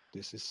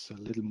 this is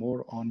a little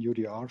more on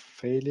UDR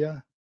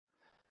failure,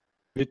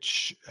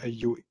 which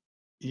you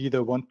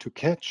either want to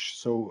catch.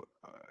 So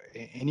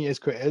any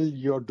SQL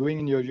you're doing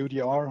in your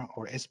UDR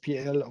or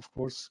SPL, of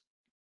course,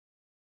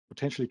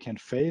 potentially can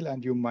fail,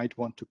 and you might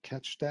want to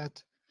catch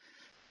that.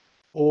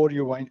 Or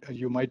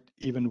you might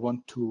even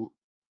want to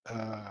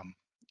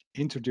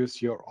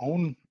introduce your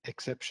own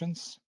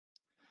exceptions.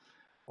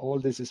 All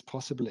this is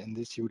possible in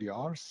these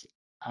UDRs.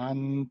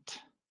 And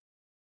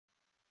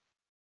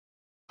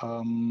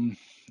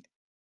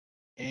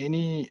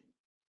any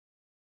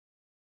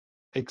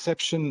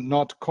exception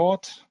not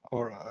caught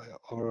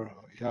or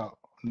yeah,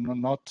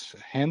 not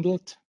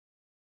handled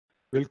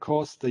will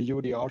cause the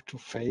UDR to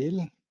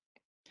fail.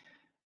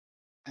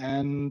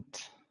 And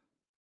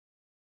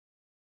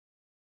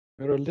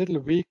we're a little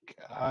weak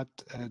at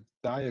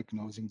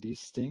diagnosing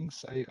these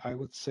things. I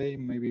would say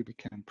maybe we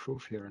can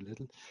improve here a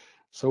little.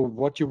 So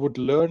what you would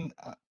learn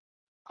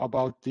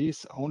about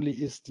this only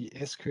is the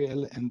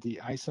SQL and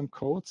the ISAM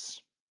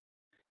codes,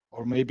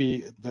 or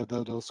maybe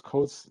those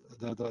codes,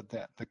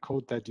 the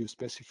code that you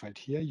specified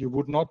here. You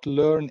would not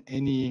learn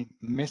any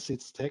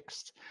message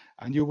text,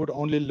 and you would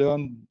only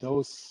learn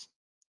those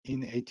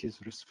in ATS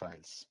RIS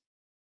files.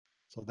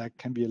 So that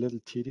can be a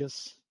little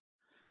tedious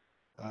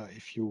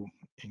if you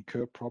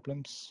incur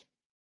problems.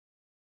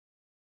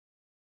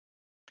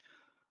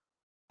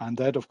 And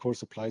that, of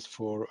course, applies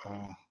for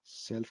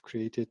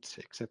self-created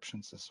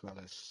exceptions as well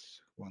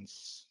as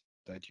ones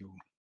that you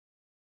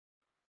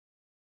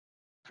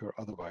occur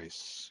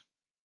otherwise.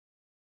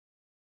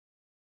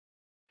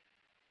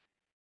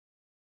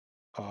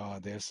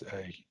 There's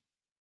a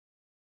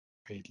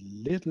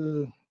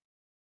little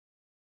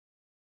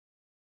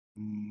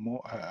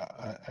more,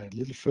 a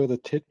little further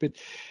tidbit.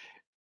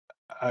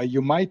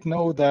 You might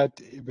know that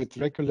with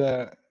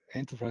regular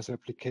enterprise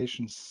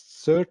applications,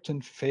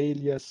 certain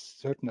failures,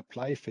 certain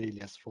apply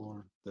failures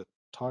for the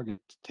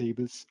target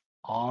tables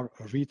are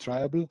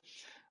retryable,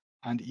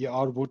 and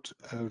ER would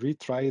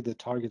retry the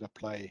target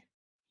apply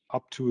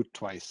up to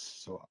twice,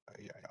 so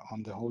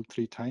on the whole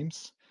 3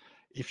 times.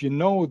 If you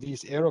know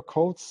these error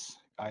codes,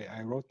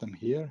 I wrote them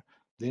here,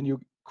 then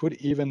you could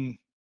even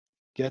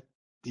get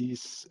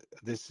this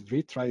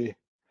retry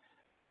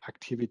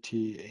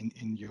activity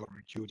in your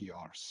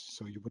UDRs.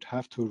 So you would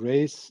have to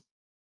raise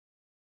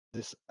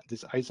this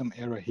ISAM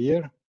error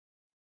here,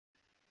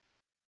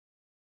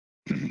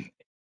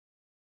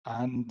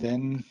 and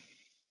then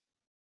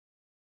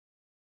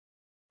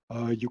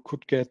you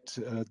could get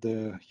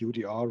the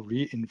UDR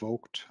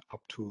re-invoked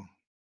up to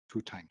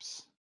 2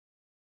 times.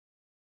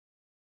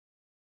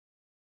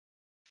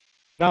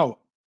 Now,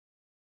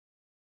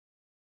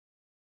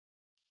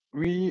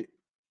 we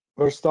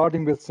were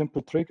starting with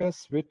simple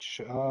triggers,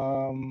 which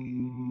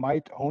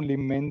might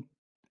only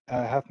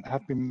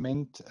have been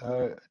meant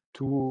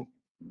to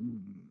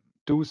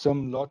do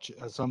some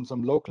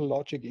local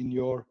logic in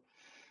your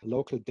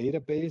local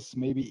database,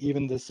 maybe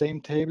even the same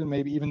table,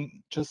 maybe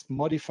even just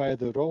modify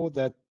the row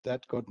that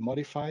got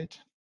modified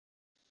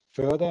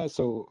further.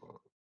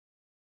 So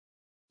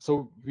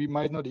we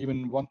might not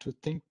even want to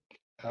think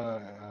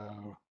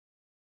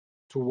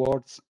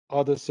towards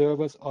other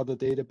servers, other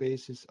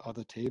databases,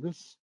 other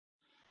tables.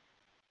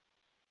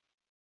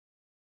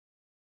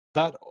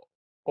 That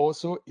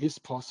also is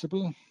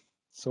possible.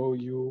 So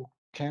you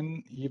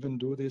can even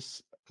do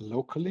this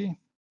locally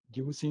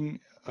using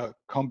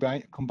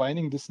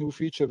combining this new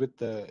feature with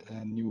the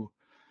new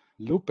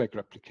loopback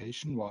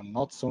replication. Well,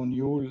 not so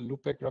new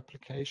loopback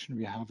replication.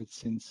 We have it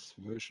since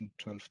version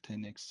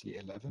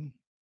 12.10xc11.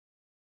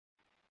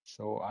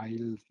 So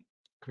I'll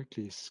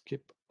quickly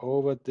skip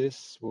over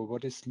this. Well,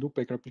 what is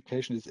loopback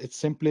replication? It's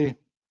simply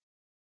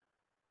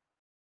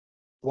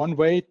one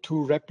way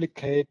to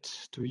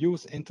replicate, to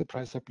use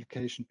enterprise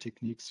application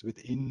techniques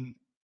within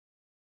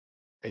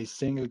a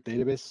single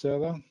database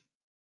server,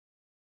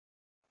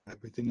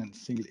 within a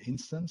single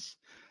instance,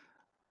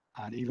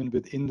 and even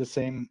within the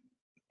same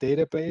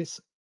database,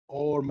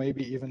 or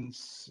maybe even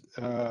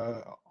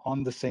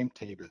on the same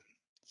table.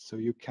 So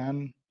you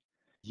can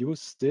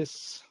use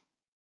this.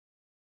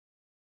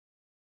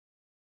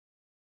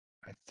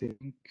 I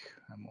think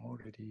I'm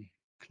already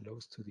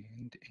close to the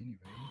end anyway.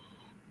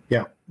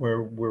 Yeah,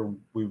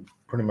 we've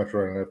pretty much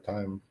run out of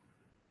time.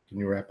 Can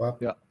you wrap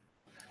up? Yeah.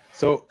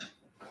 So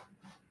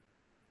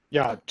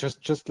yeah,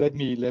 just let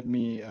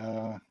me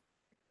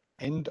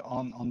end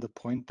on the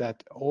point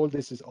that all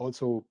this is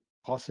also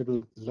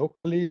possible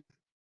locally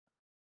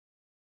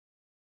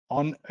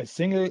on a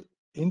single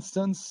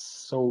instance.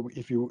 So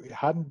if you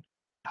hadn't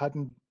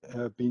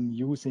been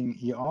using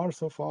ER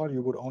so far,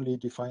 you would only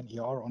define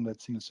ER on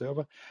that single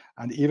server.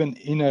 And even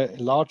in a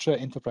larger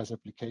enterprise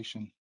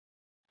application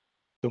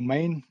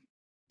domain,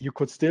 you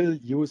could still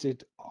use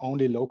it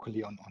only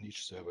locally on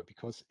each server,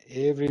 because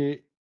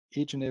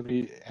each and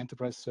every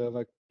enterprise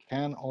server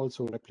can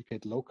also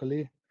replicate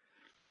locally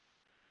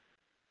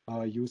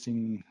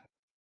using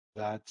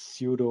that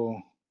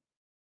pseudo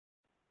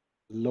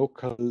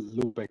local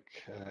loopback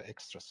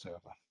extra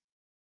server.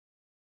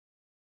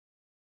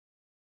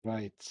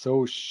 Right.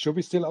 So should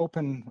we still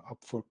open up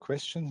for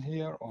questions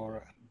here,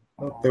 or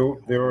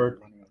There are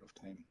running out of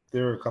time?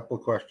 There are a couple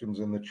of questions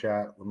in the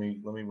chat. Let me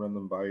run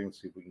them by you and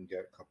see if we can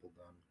get a couple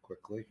done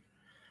quickly.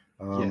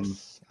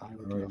 Yes, I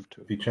would love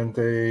to.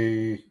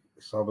 Vicente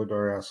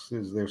Salvador asks,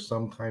 is there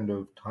some kind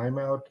of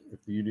timeout?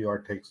 If the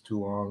UDR takes too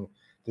long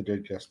to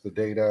digest the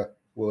data,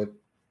 will it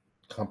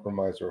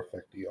compromise or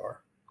affect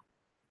ER?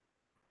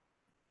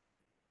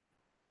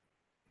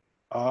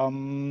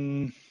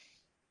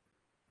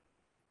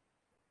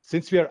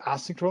 Since we are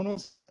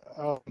asynchronous,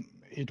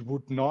 it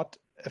would not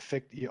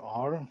affect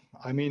ER.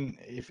 I mean,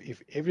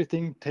 if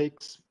everything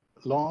takes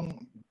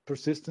long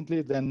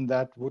persistently, then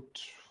that would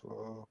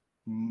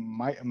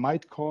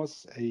might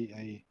cause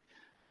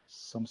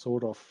some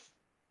sort of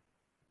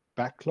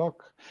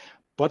backlog.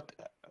 But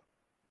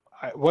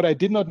what I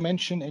did not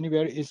mention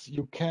anywhere is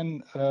you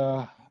can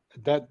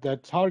that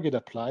target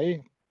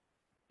apply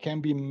can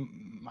be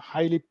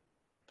highly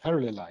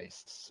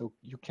parallelized. So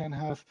you can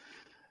have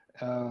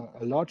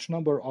a large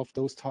number of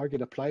those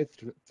target apply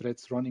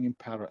threads running in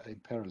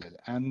parallel,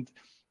 and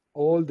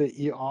all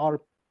the ER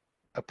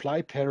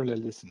apply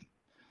parallelism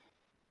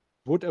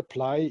would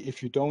apply.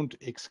 If you don't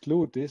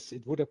exclude this,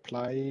 it would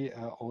apply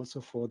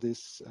also for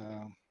this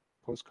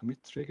post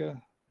commit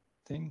trigger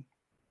thing.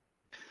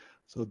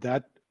 So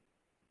that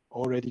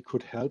already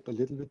could help a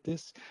little with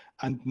this.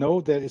 And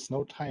no, there is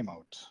no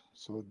timeout.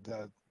 So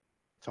the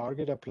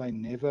target apply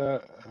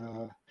never,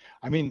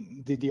 I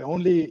mean, the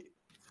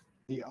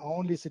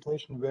only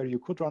situation where you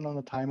could run on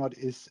a timeout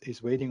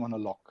is waiting on a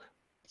lock.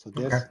 So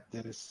there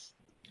is,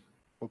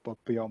 but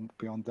beyond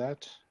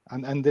that,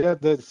 and there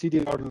the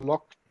CDR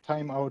lock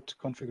timeout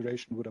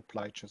configuration would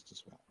apply just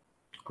as well.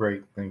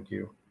 Great, thank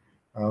you.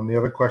 The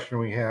other question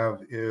we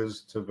have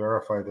is to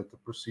verify that the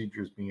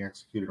procedure is being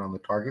executed on the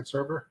target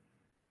server.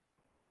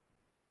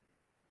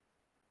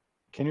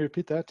 Can you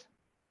repeat that?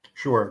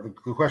 Sure.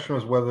 The question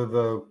was whether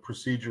the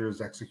procedure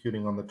is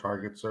executing on the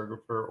target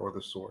server or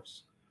the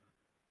source.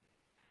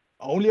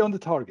 Only on the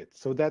target.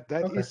 So that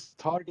is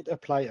target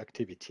apply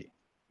activity.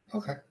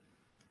 Okay.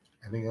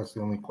 I think that's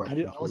the only question.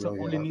 And it also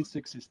only needs to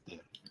exist there.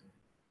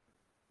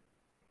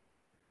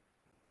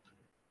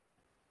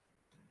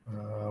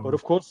 But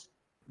of course,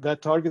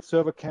 that target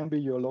server can be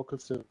your local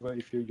server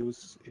if you're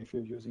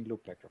using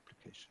loopback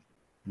replication.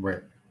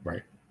 Right.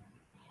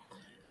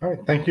 All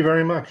right. Thank you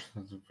very much.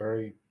 That's a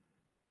very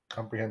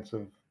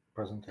comprehensive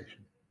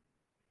presentation.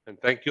 And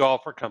thank you all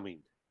for coming.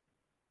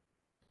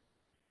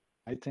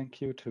 I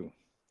thank you too.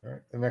 All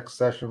right. The next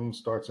session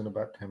starts in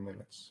about 10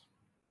 minutes.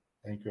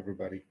 Thank you,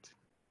 everybody.